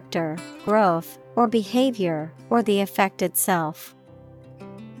character, growth, or behavior, or the effect itself.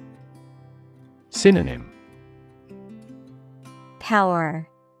 Synonym: Power,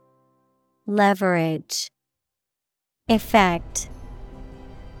 leverage, effect.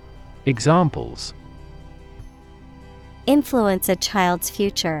 Examples: Influence a child's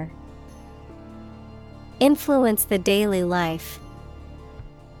future. Influence the daily life.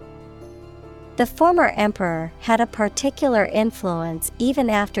 The former emperor had a particular influence even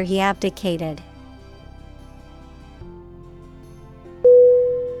after he abdicated.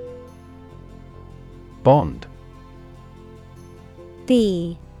 Bond.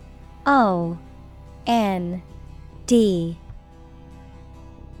 B-O-N-D.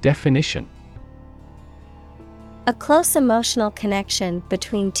 Definition: A close emotional connection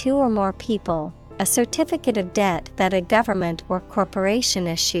between two or more people, a certificate of debt that a government or corporation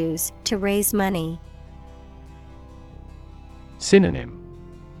issues to raise money. Synonym: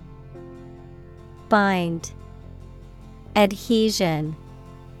 Bind, adhesion,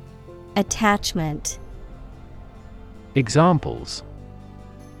 attachment. Examples: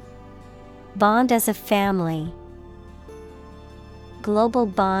 Bond as a family. Global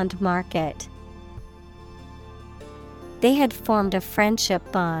bond market. They had formed a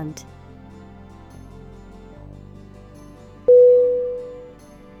friendship bond.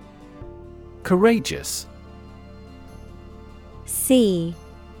 Courageous. C-O-U-R-A-G-E-O-U-S.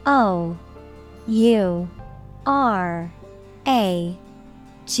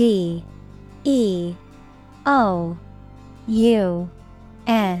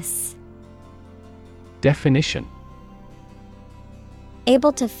 Definition: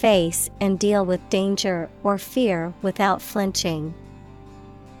 Able to face and deal with danger or fear without flinching.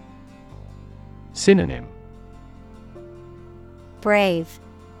 Synonym: Brave,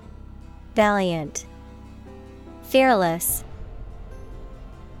 valiant, fearless.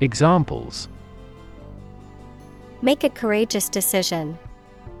 Examples: Make a courageous decision.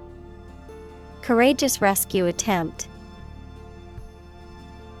 Courageous rescue attempt.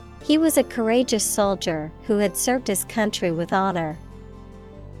 He was a courageous soldier who had served his country with honor.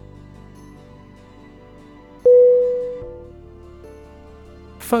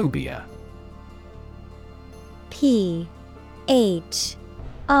 Phobia. P-H-O-B-I-A.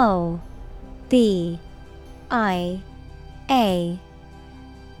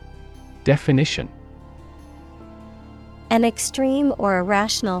 Definition: An extreme or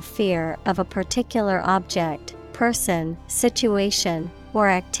irrational fear of a particular object, person, situation, or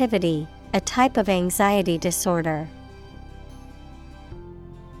activity, a type of anxiety disorder.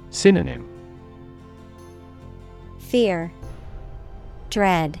 Synonym: Fear,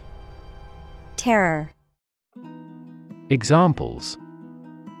 dread, terror. Examples: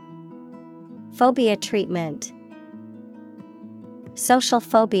 Phobia treatment. Social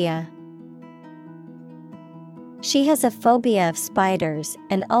phobia. She has a phobia of spiders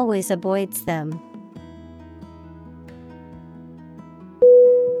and always avoids them.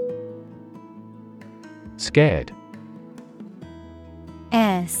 Scared.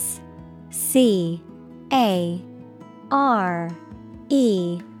 S-C-A-R-E-D.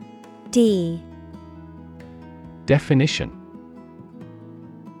 Definition: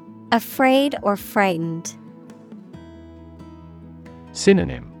 afraid or frightened.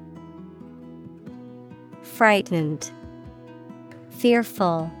 Synonym: Frightened,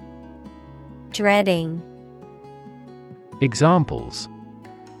 fearful, dreading. Examples: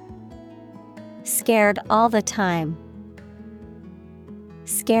 scared all the time.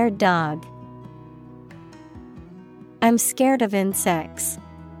 Scared dog. I'm scared of insects.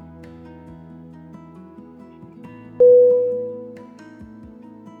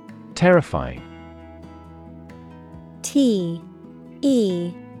 Terrifying. Terrifying.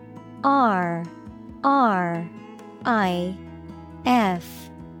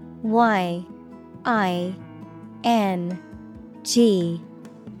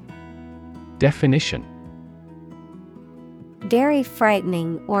 Definition: very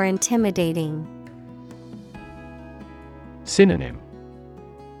frightening or intimidating. Synonym: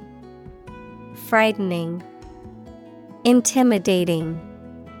 Frightening, intimidating,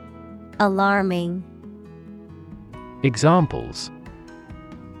 alarming. Examples: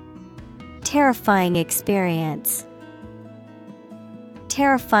 terrifying experience.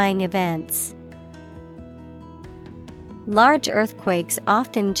 Terrifying events. Large earthquakes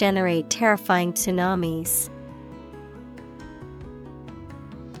often generate terrifying tsunamis.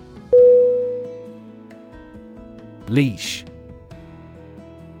 Leash.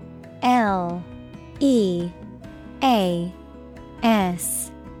 L-E-A-S-H.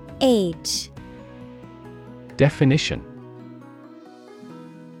 Definition: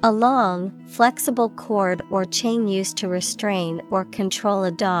 a long, flexible cord or chain used to restrain or control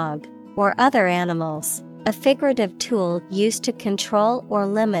a dog, or other animals. A figurative tool used to control or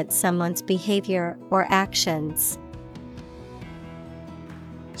limit someone's behavior or actions.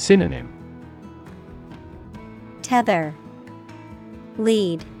 Synonym: tether,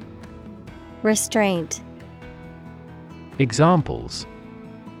 lead, restraint. Examples: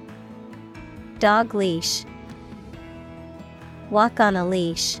 dog leash. Walk on a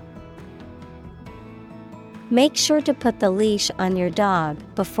leash. Make sure to put the leash on your dog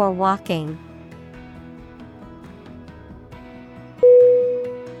before walking.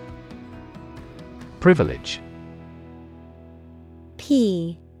 Privilege.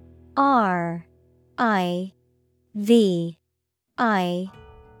 P-R-I-V-I-L-E-G-E.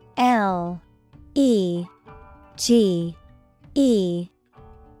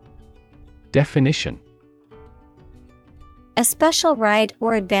 Definition: a special right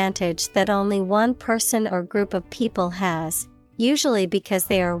or advantage that only one person or group of people has, usually because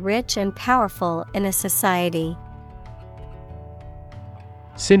they are rich and powerful in a society.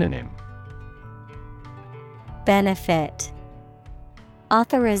 Synonym: benefit,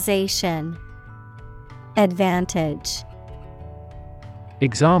 authorization, advantage.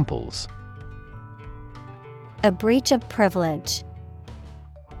 Examples: a breach of privilege.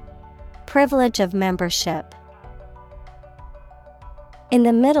 Privilege of membership. In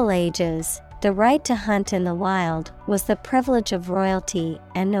the Middle Ages, the right to hunt in the wild was the privilege of royalty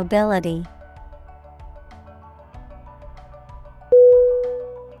and nobility.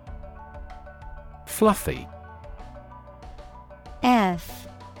 Fluffy. F-L-U-F-F-Y.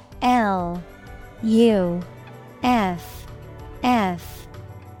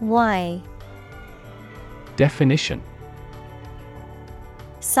 Definition: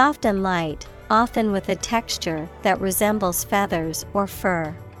 soft and light, often with a texture that resembles feathers or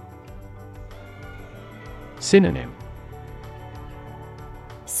fur. Synonym: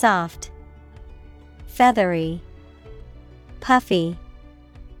 soft, feathery, puffy.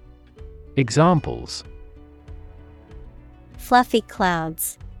 Examples: fluffy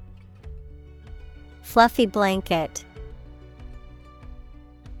clouds. Fluffy blanket.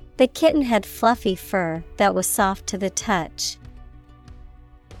 The kitten had fluffy fur that was soft to the touch.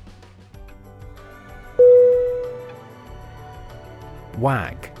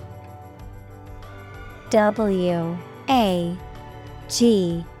 Wag. W-A-G.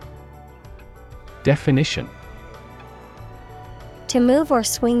 Definition: to move or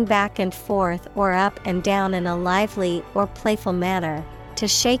swing back and forth or up and down in a lively or playful manner, to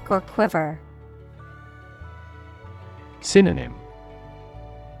shake or quiver. Synonym: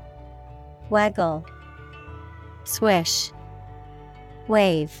 waggle, swish,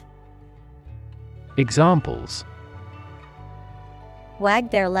 wave. Examples: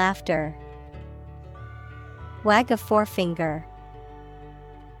 wag their laughter. Wag a forefinger.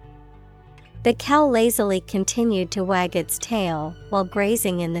 The cow lazily continued to wag its tail while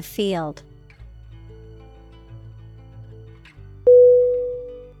grazing in the field.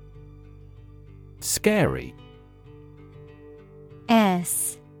 Scary.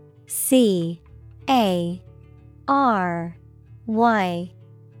 S-C-A-R-Y.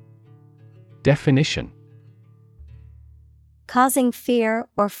 Definition. Causing fear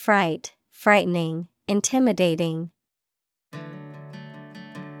or fright, frightening, intimidating.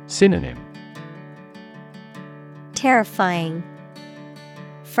 Synonym. Terrifying,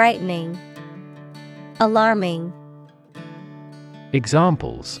 frightening, alarming.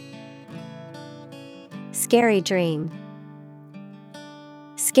 Examples. Scary dream.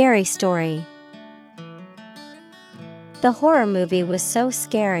 Scary story. The horror movie was so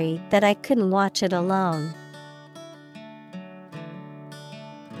scary that I couldn't watch it alone.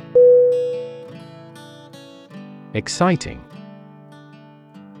 Exciting.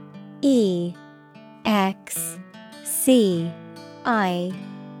 E-X-C-I-T-I-N-G.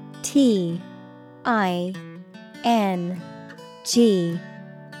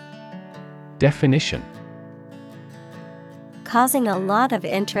 Definition. Causing a lot of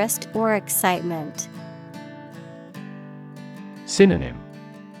interest or excitement. Synonym.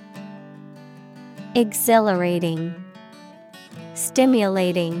 Exhilarating,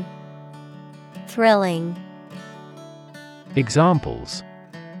 stimulating, thrilling. Examples.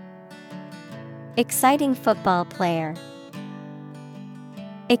 Exciting football player.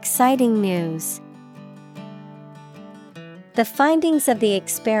 Exciting news. The findings of the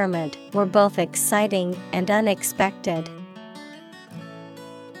experiment were both exciting and unexpected.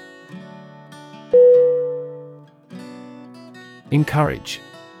 Encourage.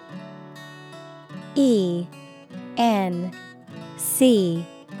 E-N-C-O-U-R-A-G-E.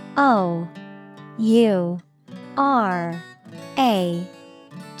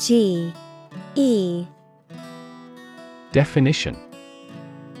 Definition.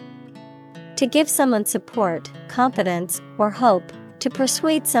 To give someone support, confidence, or hope, to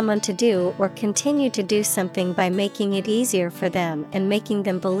persuade someone to do or continue to do something by making it easier for them and making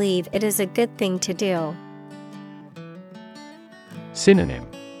them believe it is a good thing to do. Synonym.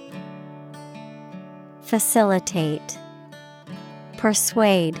 Facilitate,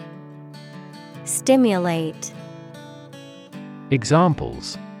 persuade, stimulate.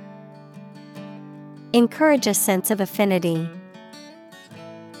 Examples. Encourage a sense of affinity.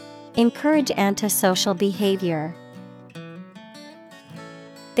 Encourage antisocial behavior.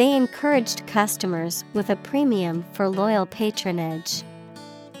 They encouraged customers with a premium for loyal patronage.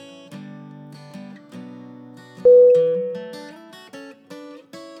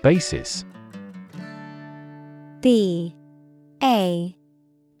 Basis. B-A-S-I-S.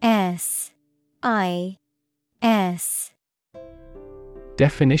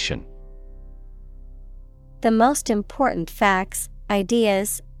 Definition. The most important facts,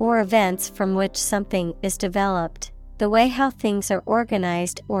 ideas, or events from which something is developed, the way how things are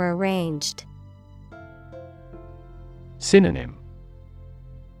organized or arranged. Synonym.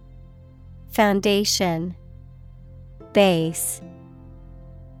 Foundation, base,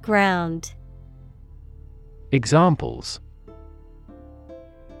 ground. Examples.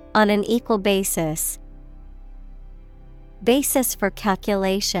 On an equal basis. Basis for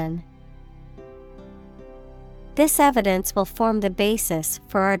calculation. This evidence will form the basis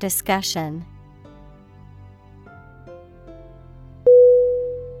for our discussion.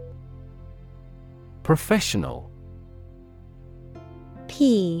 Professional.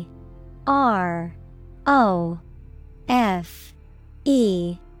 P-R-O-F-E-S-S-I-O-N-A-L.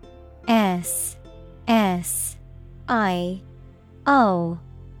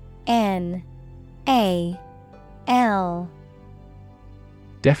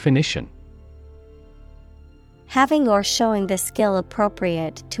 Definition. Having or showing the skill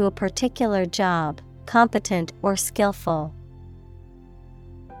appropriate to a particular job, competent or skillful.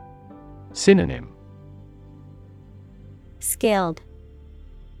 Synonym. Skilled,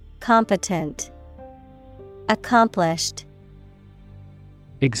 competent, accomplished.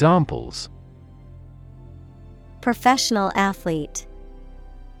 Examples. Professional athlete.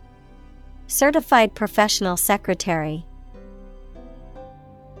 Certified professional secretary.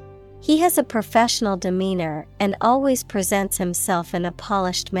 He has a professional demeanor and always presents himself in a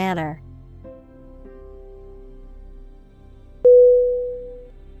polished manner.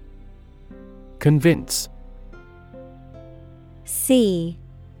 Convince. C-O-N-V-I-N-C-E.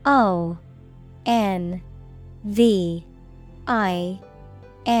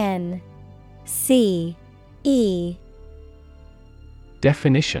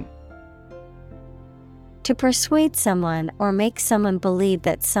 Definition. To persuade someone or make someone believe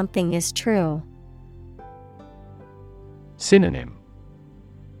that something is true. Synonym.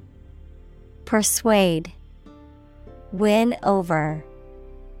 Persuade, win over,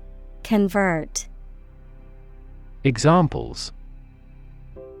 convert. Examples: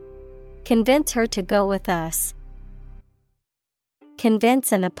 convince her to go with us.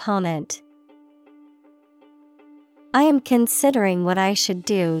 Convince an opponent. I am considering what I should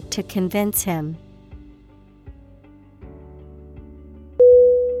do to convince him.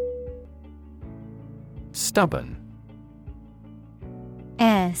 Stubborn.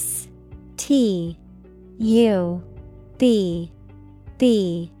 S-T-U-B-B-O-R-N.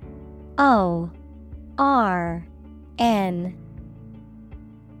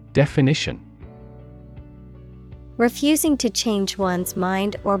 Definition: refusing to change one's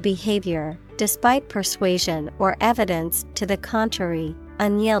mind or behavior, despite persuasion or evidence to the contrary,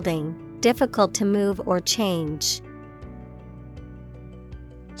 unyielding, difficult to move or change.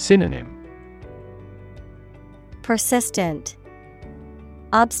 Synonym: persistent,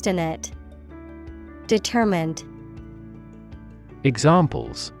 obstinate, determined.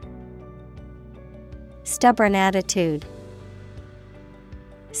 Examples: stubborn attitude,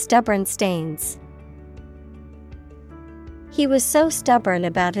 stubborn stains. He was so stubborn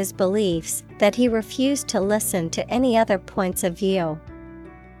about his beliefs that he refused to listen to any other points of view.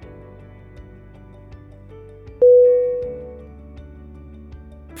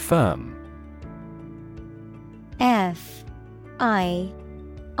 Firm. F-I-R-M.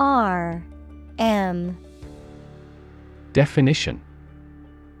 Definition: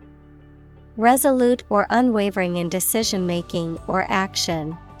 resolute or unwavering in decision-making or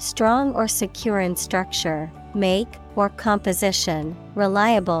action, strong or secure in structure, make or composition,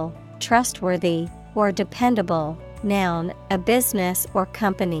 reliable, trustworthy, or dependable. Noun, a business or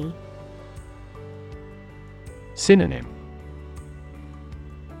company. Synonym: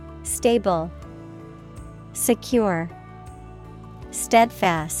 stable, secure,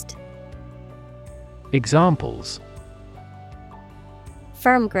 steadfast. Examples: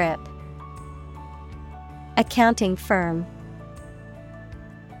 firm grip, accounting firm.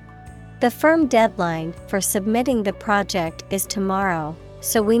 The firm deadline for submitting the project is tomorrow,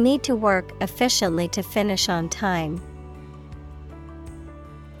 so we need to work efficiently to finish on time.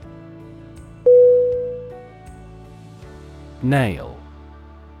 Nail.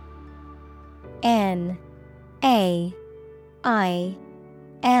 N-A-I-L.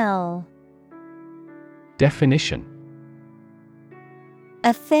 Definition: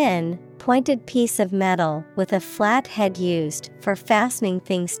 a thin, pointed piece of metal with a flat head used for fastening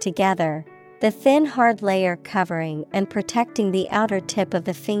things together. The thin hard layer covering and protecting the outer tip of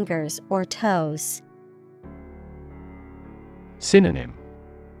the fingers or toes. Synonym: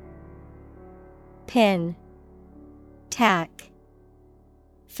 pin, tack,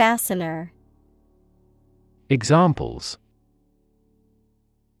 fastener. Examples: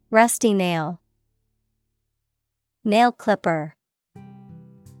 rusty nail, nail clipper.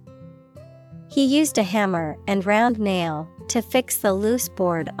 He used a hammer and round nail to fix the loose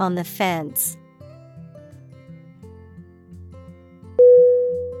board on the fence.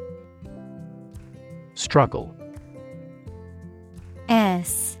 Struggle.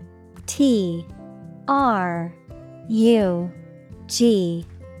 S-T-R-U-G-G-L-E.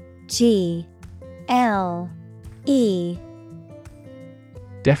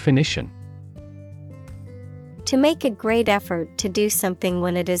 Definition: to make a great effort to do something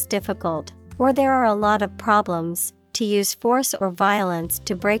when it is difficult, or there are a lot of problems, to use force or violence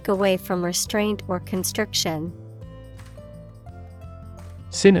to break away from restraint or constriction.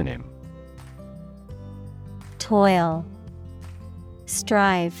 Synonym: toil,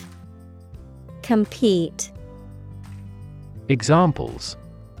 strive, compete. Examples: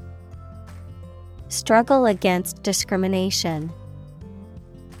 struggle against discrimination,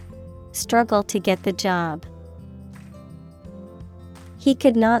 struggle to get the job. He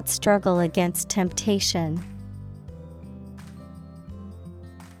could not struggle against temptation.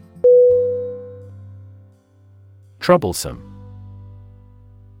 Troublesome.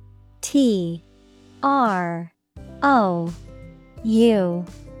 Troublesome.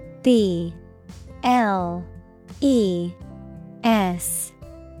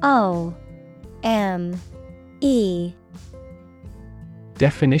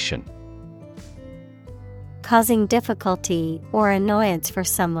 Definition: causing difficulty or annoyance for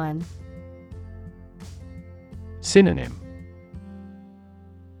someone. Synonym: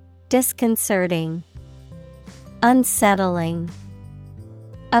 disconcerting, unsettling,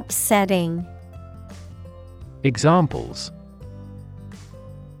 upsetting. Examples: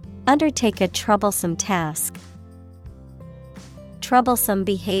 undertake a troublesome task, troublesome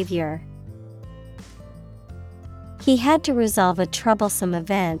behavior. He had to resolve a troublesome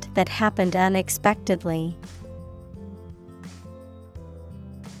event that happened unexpectedly.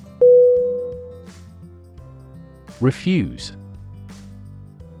 Refuse.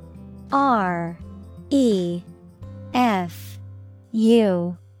 R-E-F-U-S-E.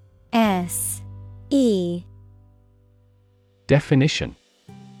 Definition.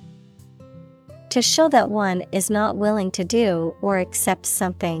 To show that one is not willing to do or accept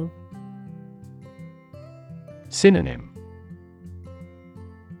something. Synonym.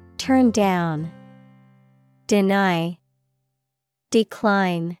 Turn down, deny,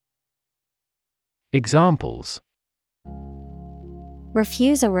 decline. Examples.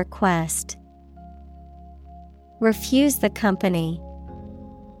 Refuse a request. Refuse the company.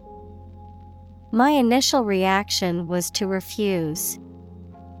 My initial reaction was to refuse.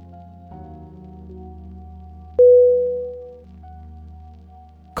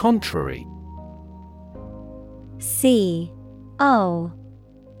 Contrary. C-O-N-T-R-A-R-Y.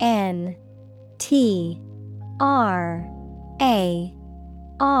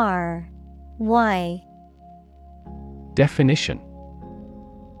 Definition.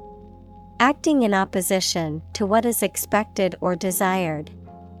 Acting in opposition to what is expected or desired.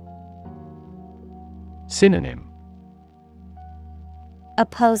 Synonym.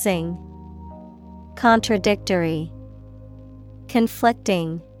 Opposing, contradictory,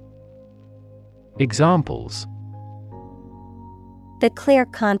 conflicting. Examples. The clear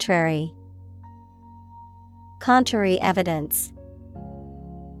contrary. Contrary evidence.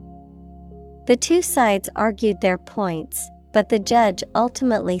 The two sides argued their points, but the judge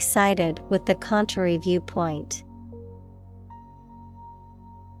ultimately sided with the contrary viewpoint.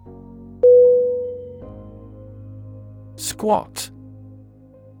 Squat.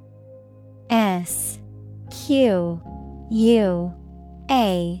 S-Q-U-A-T.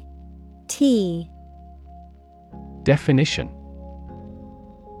 Definition.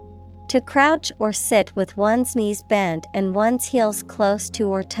 To crouch or sit with one's knees bent and one's heels close to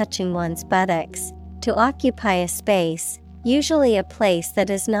or touching one's buttocks. To occupy a space, usually a place that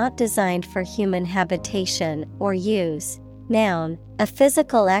is not designed for human habitation or use. Noun, a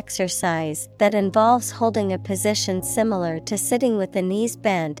physical exercise that involves holding a position similar to sitting with the knees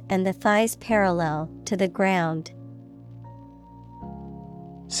bent and the thighs parallel to the ground.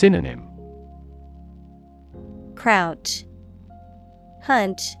 Synonym. Crouch,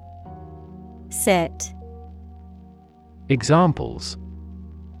 hunch, sit. Examples.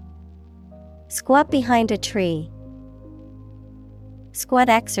 Squat behind a tree. Squat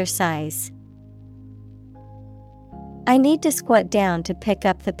exercise. I need to squat down to pick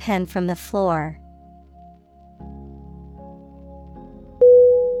up the pen from the floor.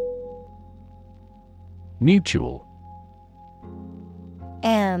 Mutual.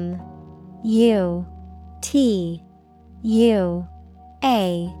 M-U-T-U-A-L.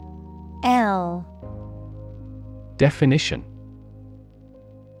 Definition.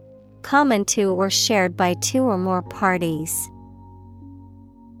 Common to or shared by two or more parties.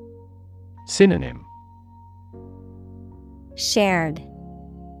 Synonym. Shared,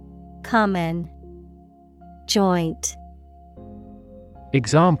 common, joint.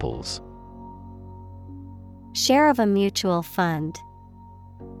 Examples. Share of a mutual fund.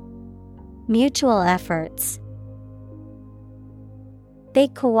 Mutual efforts. They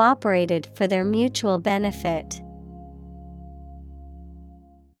cooperated for their mutual benefit.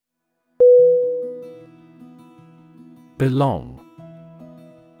 Belong.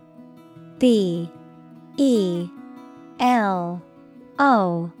 B-E-L-O-N-G.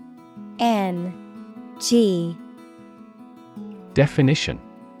 Definition.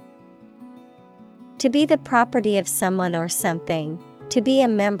 To be the property of someone or something, to be a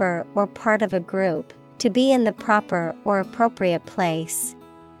member or part of a group, to be in the proper or appropriate place.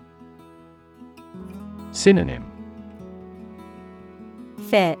 Synonym.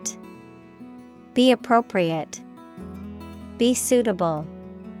 Fit. Be appropriate. Be suitable.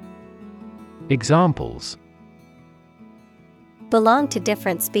 Examples. Belong to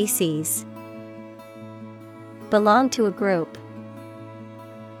different species. Belong to a group.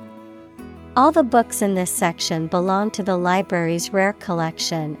 All the books in this section belong to the library's rare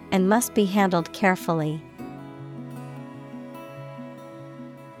collection and must be handled carefully.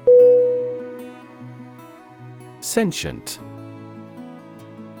 Sentient.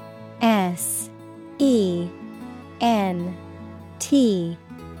 S-E-N-T-I-E-N-T.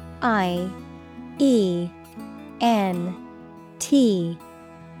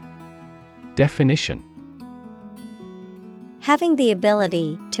 Definition. Having the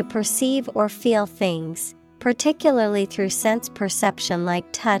ability to perceive or feel things, particularly through sense perception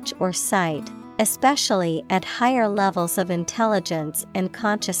like touch or sight, especially at higher levels of intelligence and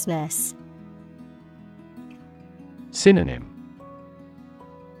consciousness. Synonym.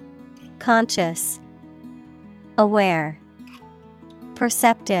 Conscious, aware,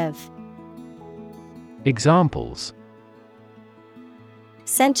 perceptive. Examples: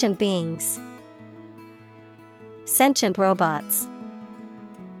 Sentient beings, sentient robots.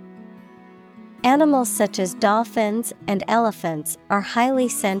 Animals such as dolphins and elephants are highly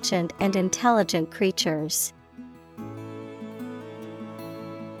sentient and intelligent creatures.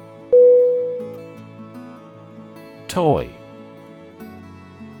 Toy.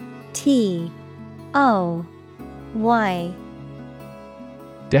 Toy.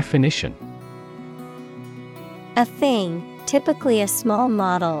 Definition: a thing, typically a small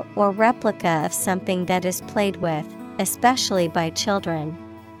model or replica of something that is played with, especially by children.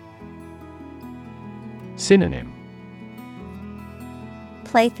 Synonym: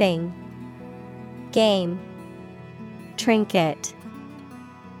 Plaything, game, trinket.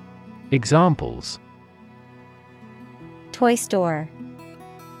 Examples: Toy store,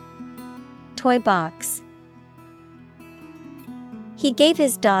 toy box. He gave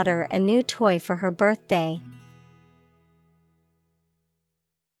his daughter a new toy for her birthday.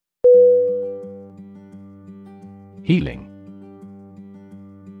 Healing.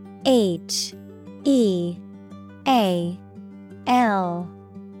 Healing.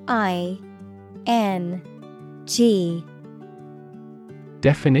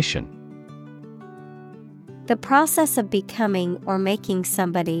 Definition: the process of becoming or making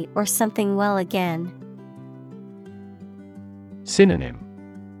somebody or something well again. Synonym: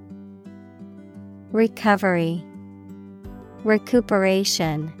 recovery,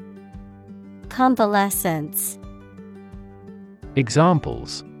 recuperation, convalescence.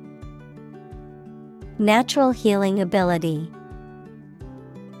 Examples: natural healing ability,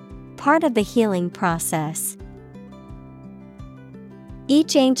 part of the healing process.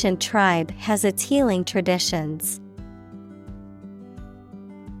 Each ancient tribe has its healing traditions.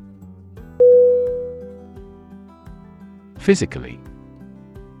 Physically.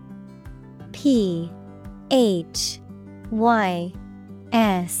 Physically.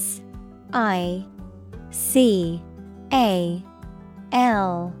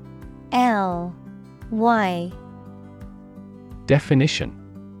 Definition: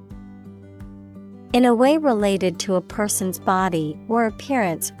 in a way related to a person's body or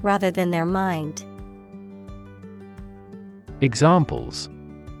appearance rather than their mind. Examples: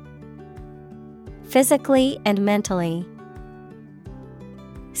 physically and mentally.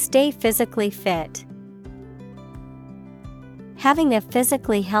 Stay physically fit. Having a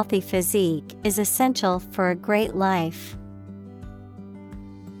physically healthy physique is essential for a great life.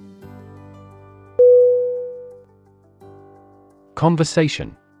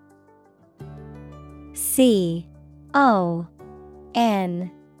 Conversation. Conversation.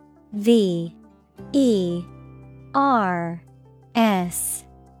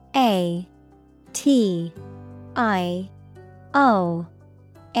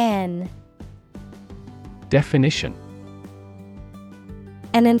 Definition: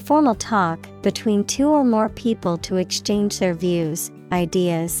 an informal talk between two or more people to exchange their views,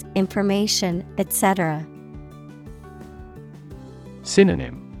 ideas, information, etc.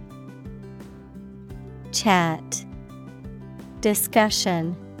 Synonym: chat,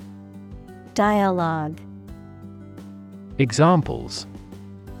 discussion, dialogue. Examples: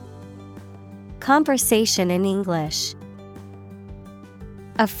 conversation in English.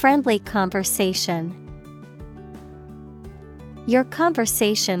 A friendly conversation. Your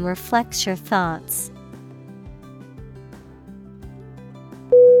conversation reflects your thoughts.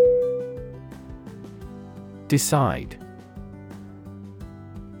 Decide.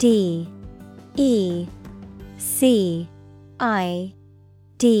 D-E-C-I-D-E.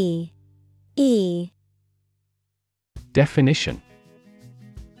 Definition: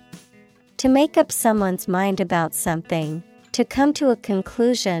 to make up someone's mind about something, to come to a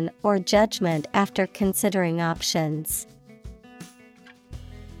conclusion or judgment after considering options.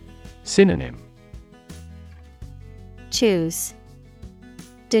 Synonym: choose,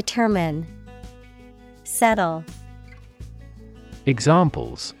 determine, settle.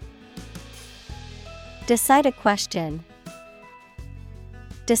 Examples: decide a question.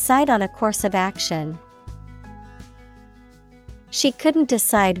 Decide on a course of action. She couldn't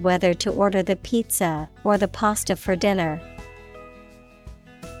decide whether to order the pizza or the pasta for dinner.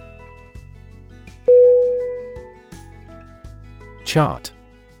 Chart.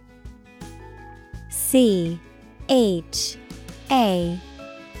 C-H-A-R-T.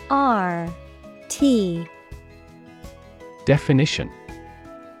 Definition: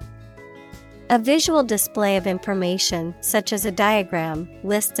 a visual display of information such as a diagram,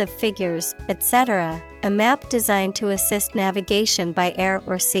 lists of figures, etc., a map designed to assist navigation by air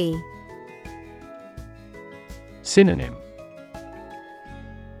or sea. Synonym: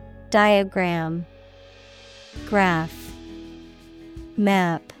 diagram, graph,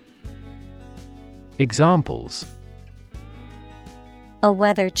 map. Examples: a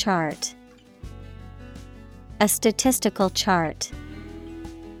weather chart, a statistical chart.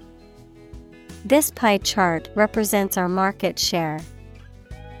 This pie chart represents our market share.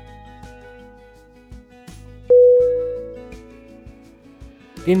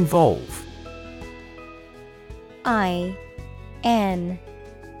 Involve. INVOLVE.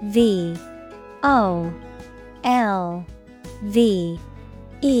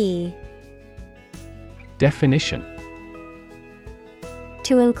 Definition: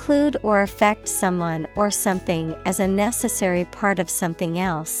 to include or affect someone or something as a necessary part of something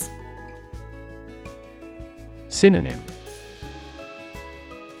else. Synonym: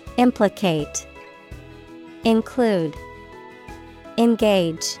 implicate, include,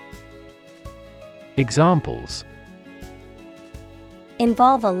 engage. Examples: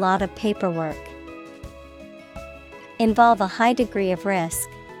 involve a lot of paperwork, involve a high degree of risk.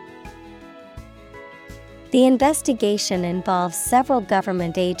 The investigation involves several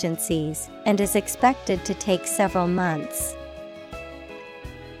government agencies and is expected to take several months.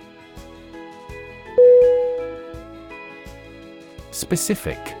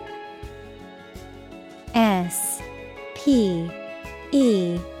 Specific.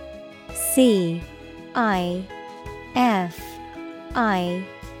 SPECIFIC.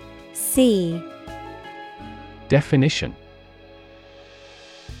 Definition: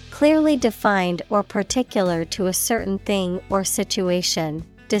 clearly defined or particular to a certain thing or situation,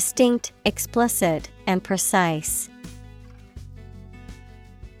 distinct, explicit, and precise.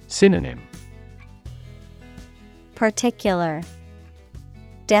 Synonym: particular,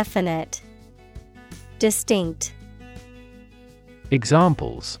 definite, distinct.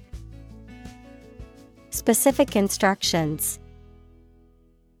 Examples: specific instructions,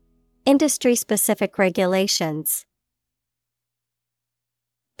 industry-specific regulations.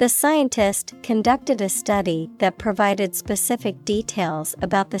 The scientist conducted a study that provided specific details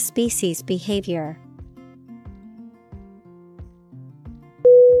about the species' behavior.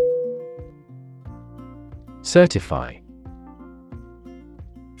 Certify.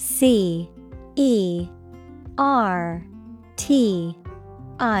 CERTIFY.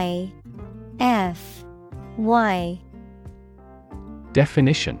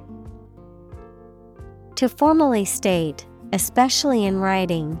 Definition: to formally state, especially in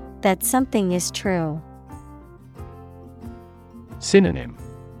writing, that something is true. Synonym: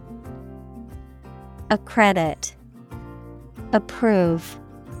 accredit, approve,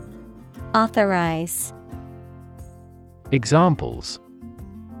 authorize. Examples: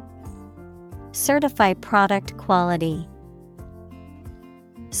 certify product quality,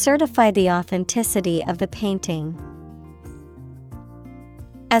 certify the authenticity of the painting.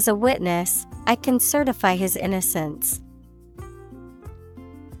 As a witness, I can certify his innocence.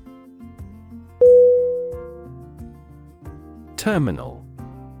 Terminal.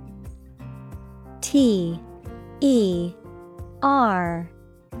 TERMINAL.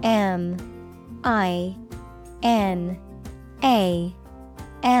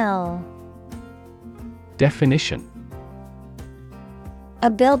 Definition: a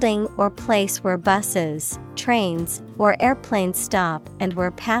building or place where buses, trains, or airplanes stop and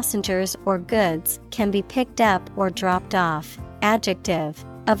where passengers or goods can be picked up or dropped off. Adjective,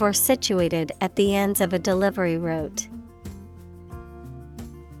 of or situated at the ends of a delivery route.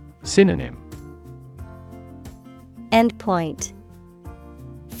 Synonym: endpoint,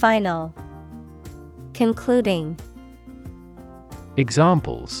 final, concluding.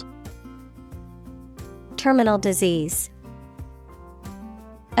 Examples: terminal disease,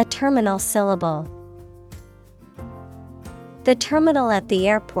 a terminal syllable. The terminal at the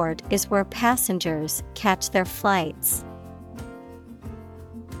airport is where passengers catch their flights.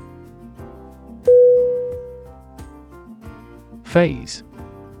 Phase.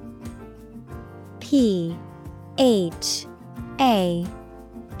 PHASE.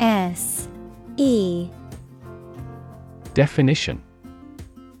 Definition: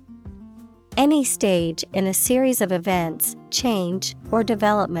 any stage in a series of events, change, or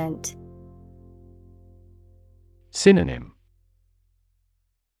development. Synonym: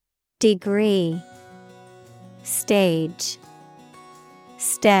 degree, stage,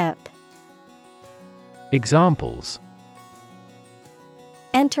 step. Examples: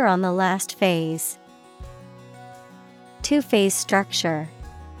 enter on the last phase. Two-phase structure.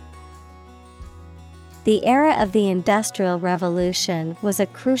 The era of the Industrial Revolution was a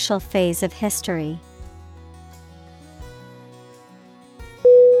crucial phase of history.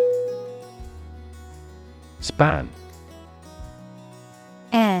 Span.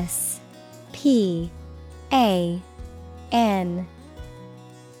 S-P-A-N.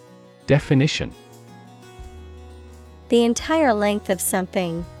 Definition: the entire length of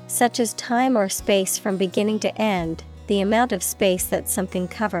something, such as time or space from beginning to end, the amount of space that something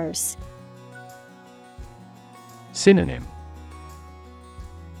covers. Synonym: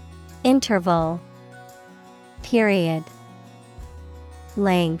 Interval, period,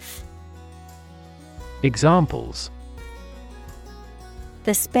 length. Examples: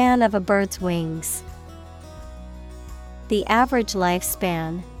 the span of a bird's wings, the average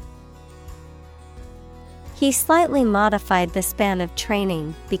lifespan. He slightly modified the span of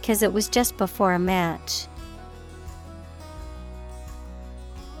training because it was just before a match.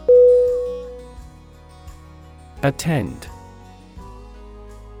 Attend.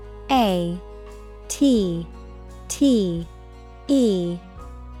 A-T-T-E-N-D.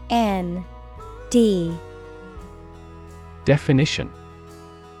 Definition: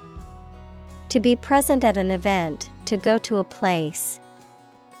 to be present at an event, to go to a place.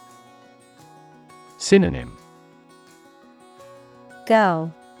 Synonym: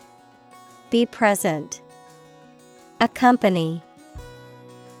 Go, be present, accompany.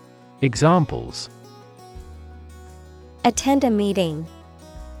 Examples: attend a meeting,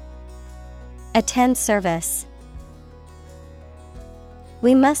 attend service.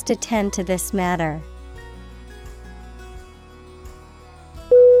 We must attend to this matter.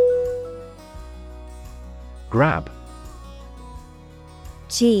 Grab.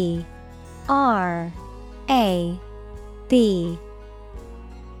 G-R-A-B.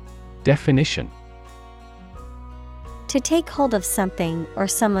 Definition: to take hold of something or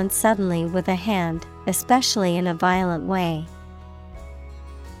someone suddenly with a hand, especially in a violent way.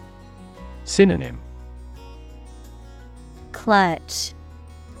 Synonym: clutch,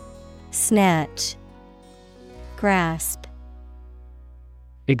 snatch, grasp.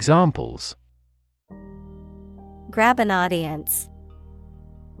 Examples: grab an audience,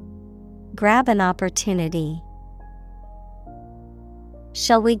 grab an opportunity.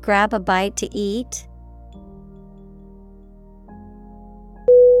 Shall we grab a bite to eat?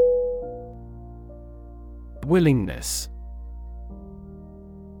 Willingness.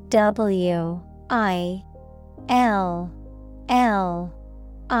 W-I-L-L-I-N-G-N-E-S-S.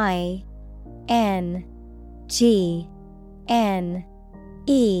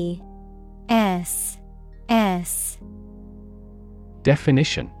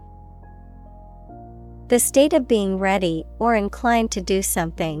 Definition: the state of being ready or inclined to do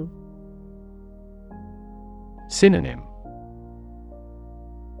something. Synonym: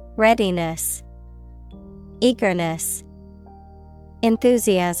 readiness, eagerness,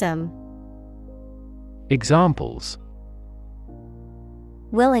 enthusiasm. Examples: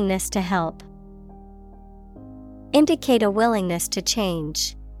 willingness to help, indicate a willingness to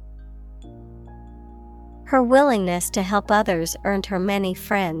change. Her willingness to help others earned her many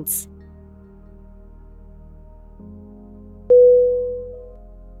friends.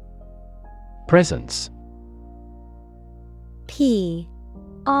 Presence. P-R-E-S-E-N-C-E.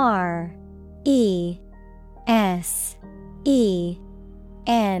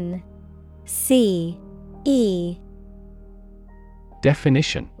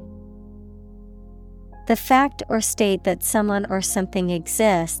 Definition: the fact or state that someone or something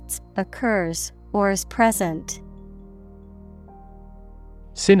exists, occurs, or is present.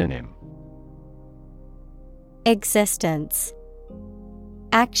 Synonym: existence,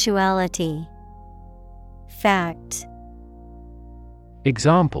 actuality, fact.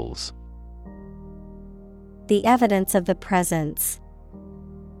 Examples: the evidence of the presence,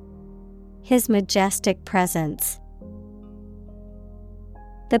 his majestic presence.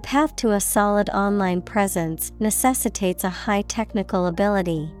 The path to a solid online presence necessitates a high technical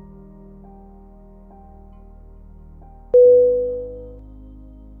ability.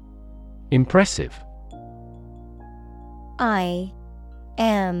 Impressive.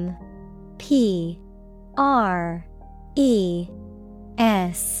 I-M-P-R-E-S-S-I-V-E.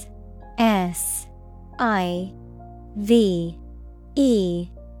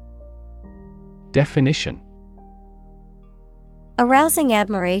 Definition: arousing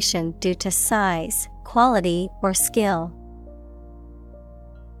admiration due to size, quality, or skill.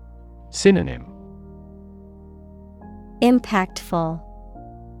 Synonym: impactful,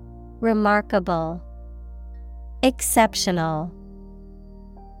 remarkable, exceptional.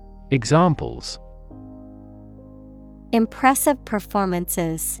 Examples: impressive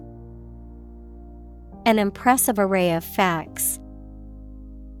performances, an impressive array of facts.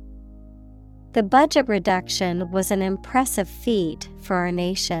 The budget reduction was an impressive feat for our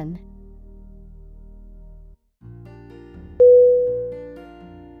nation.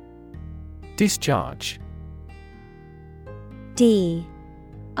 Discharge. D-I-S-C-H-A-R-G-E.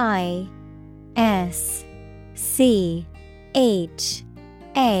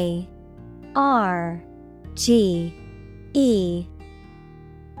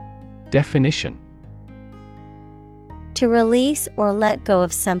 Definition. To release or let go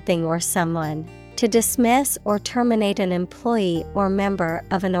of something or someone, to dismiss or terminate an employee or member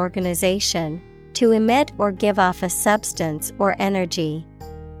of an organization, to emit or give off a substance or energy.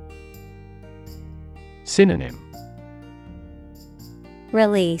 Synonym.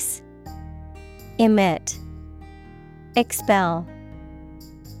 Release, emit, expel.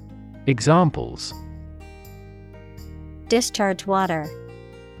 Examples. Discharge water.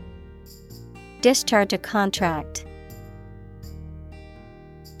 Discharge a contract.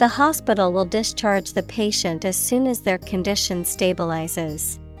 The hospital will discharge the patient as soon as their condition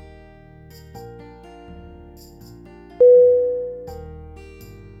stabilizes.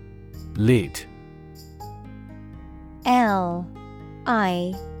 Lid. L-I-D.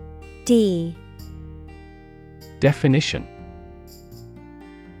 Definition.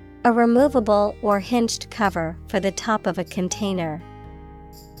 A removable or hinged cover for the top of a container.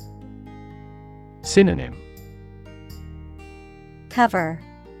 Synonym. Cover,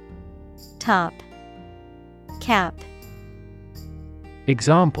 top, cap.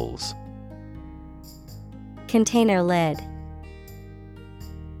 Examples. Container lid.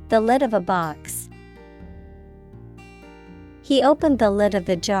 The lid of a box. He opened the lid of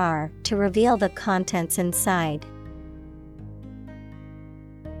the jar to reveal the contents inside.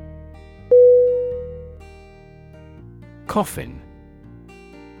 Coffin.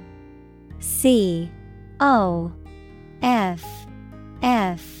 C-O-F-F-I-N.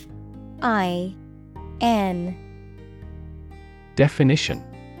 Definition.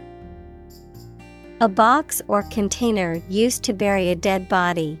 A box or container used to bury a dead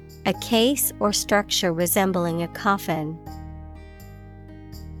body, a case or structure resembling a coffin.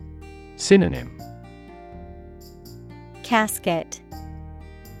 Synonym. Casket,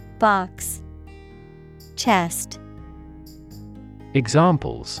 box, chest.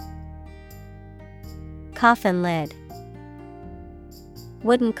 Examples. Coffin lid.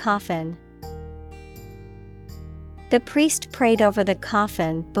 Wooden coffin. The priest prayed over the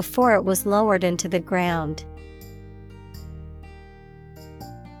coffin before it was lowered into the ground.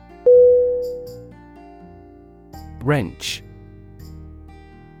 Wrench.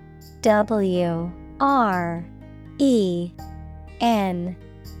 W-R-E-N-C-H.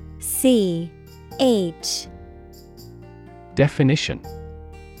 Definition.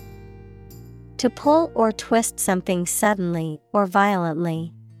 To pull or twist something suddenly or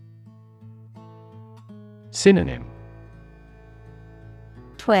violently. Synonym.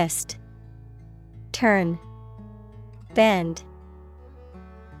 Twist, turn, bend.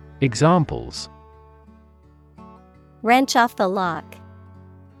 Examples. Wrench off the lock.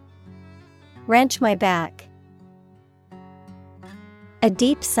 Wrench my back. A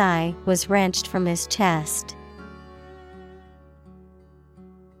deep sigh was wrenched from his chest.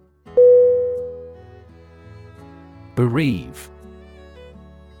 Bereave.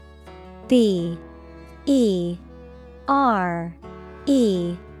 B-E-R-E-A-V-E.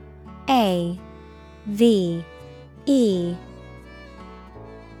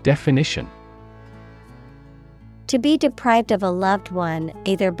 Definition. To be deprived of a loved one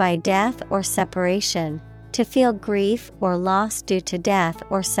either by death or separation, to feel grief or loss due to death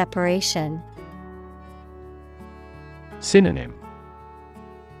or separation. Synonym.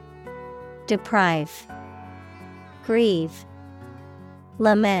 Deprive, grieve,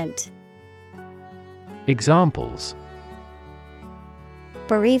 lament. Examples.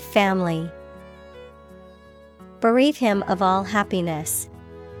 Bereave family. Bereave him of all happiness.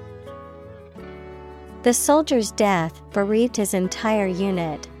 The soldier's death bereaved his entire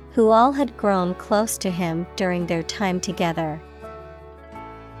unit, who all had grown close to him during their time together.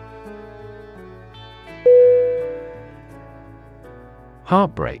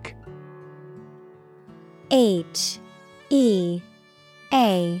 Heartbreak. H-E-A-R-T-B-R-E-A-K.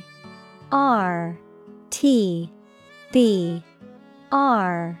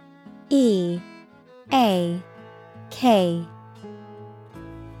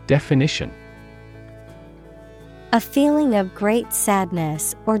 Definition. A feeling of great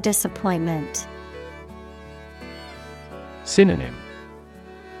sadness or disappointment. Synonym.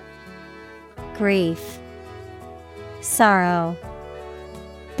 Grief, sorrow,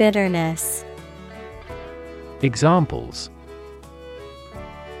 bitterness. Examples.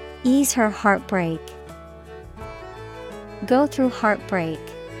 Ease her heartbreak. Go through heartbreak.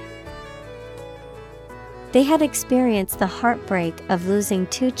 They had experienced the heartbreak of losing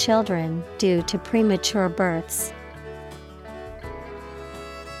 2 children due to premature births.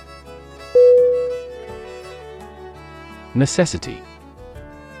 Necessity.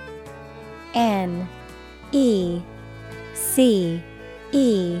 Necessity.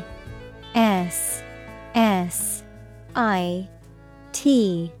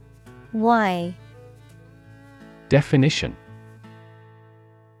 Definition.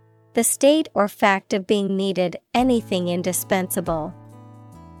 The state or fact of being needed, anything indispensable.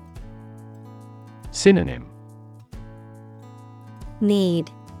 Synonym. Need,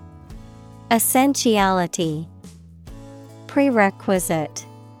 essentiality, prerequisite.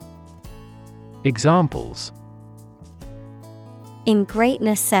 Examples. In great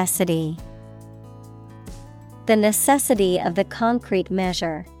necessity. The necessity of the concrete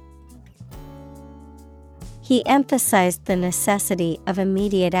measure. He emphasized the necessity of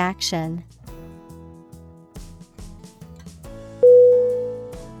immediate action.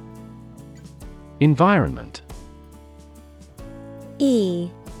 Environment.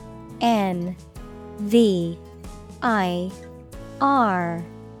 ENVIRONMENT.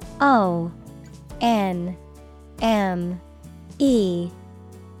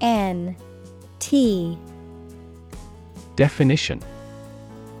 Definition.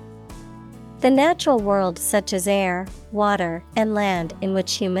 The natural world such as air, water, and land in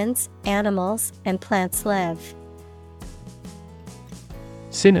which humans, animals, and plants live.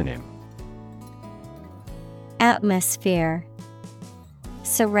 Synonym. Atmosphere,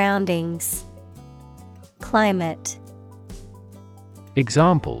 surroundings, climate.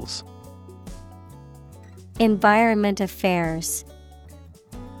 Examples. Environment affairs.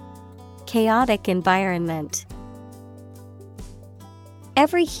 Chaotic environment.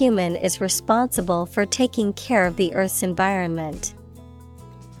 Every human is responsible for taking care of the Earth's environment.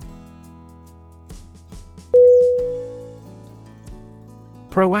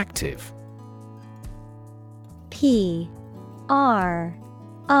 Proactive. Proactive.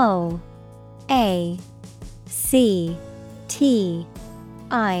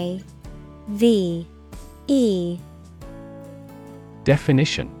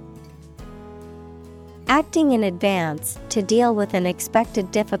 Definition. Acting in advance to deal with an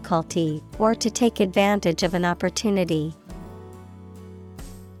expected difficulty or to take advantage of an opportunity.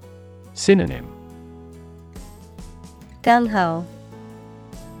 Synonym. Gung-ho,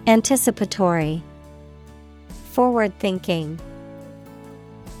 anticipatory, forward-thinking.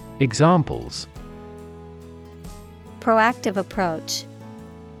 Examples. Proactive approach.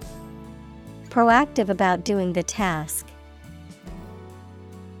 Proactive about doing the task.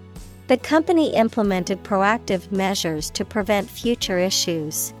 The company implemented proactive measures to prevent future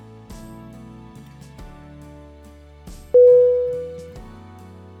issues.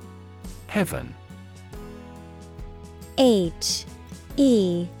 Heaven. Heaven.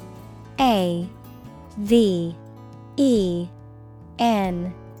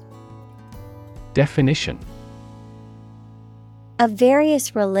 Definition. Of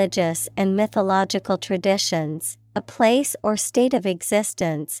various religious and mythological traditions, a place or state of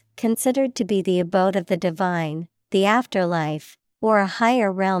existence considered to be the abode of the divine, the afterlife, or a higher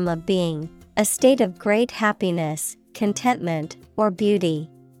realm of being, a state of great happiness, contentment, or beauty.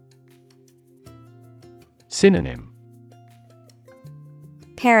 Synonym.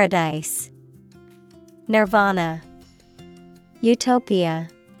 Paradise, nirvana, utopia.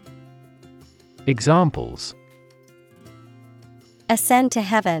 Examples. Ascend to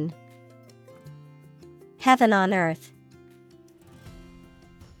heaven. Heaven on earth.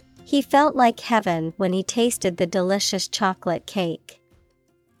 He felt like heaven when he tasted the delicious chocolate cake.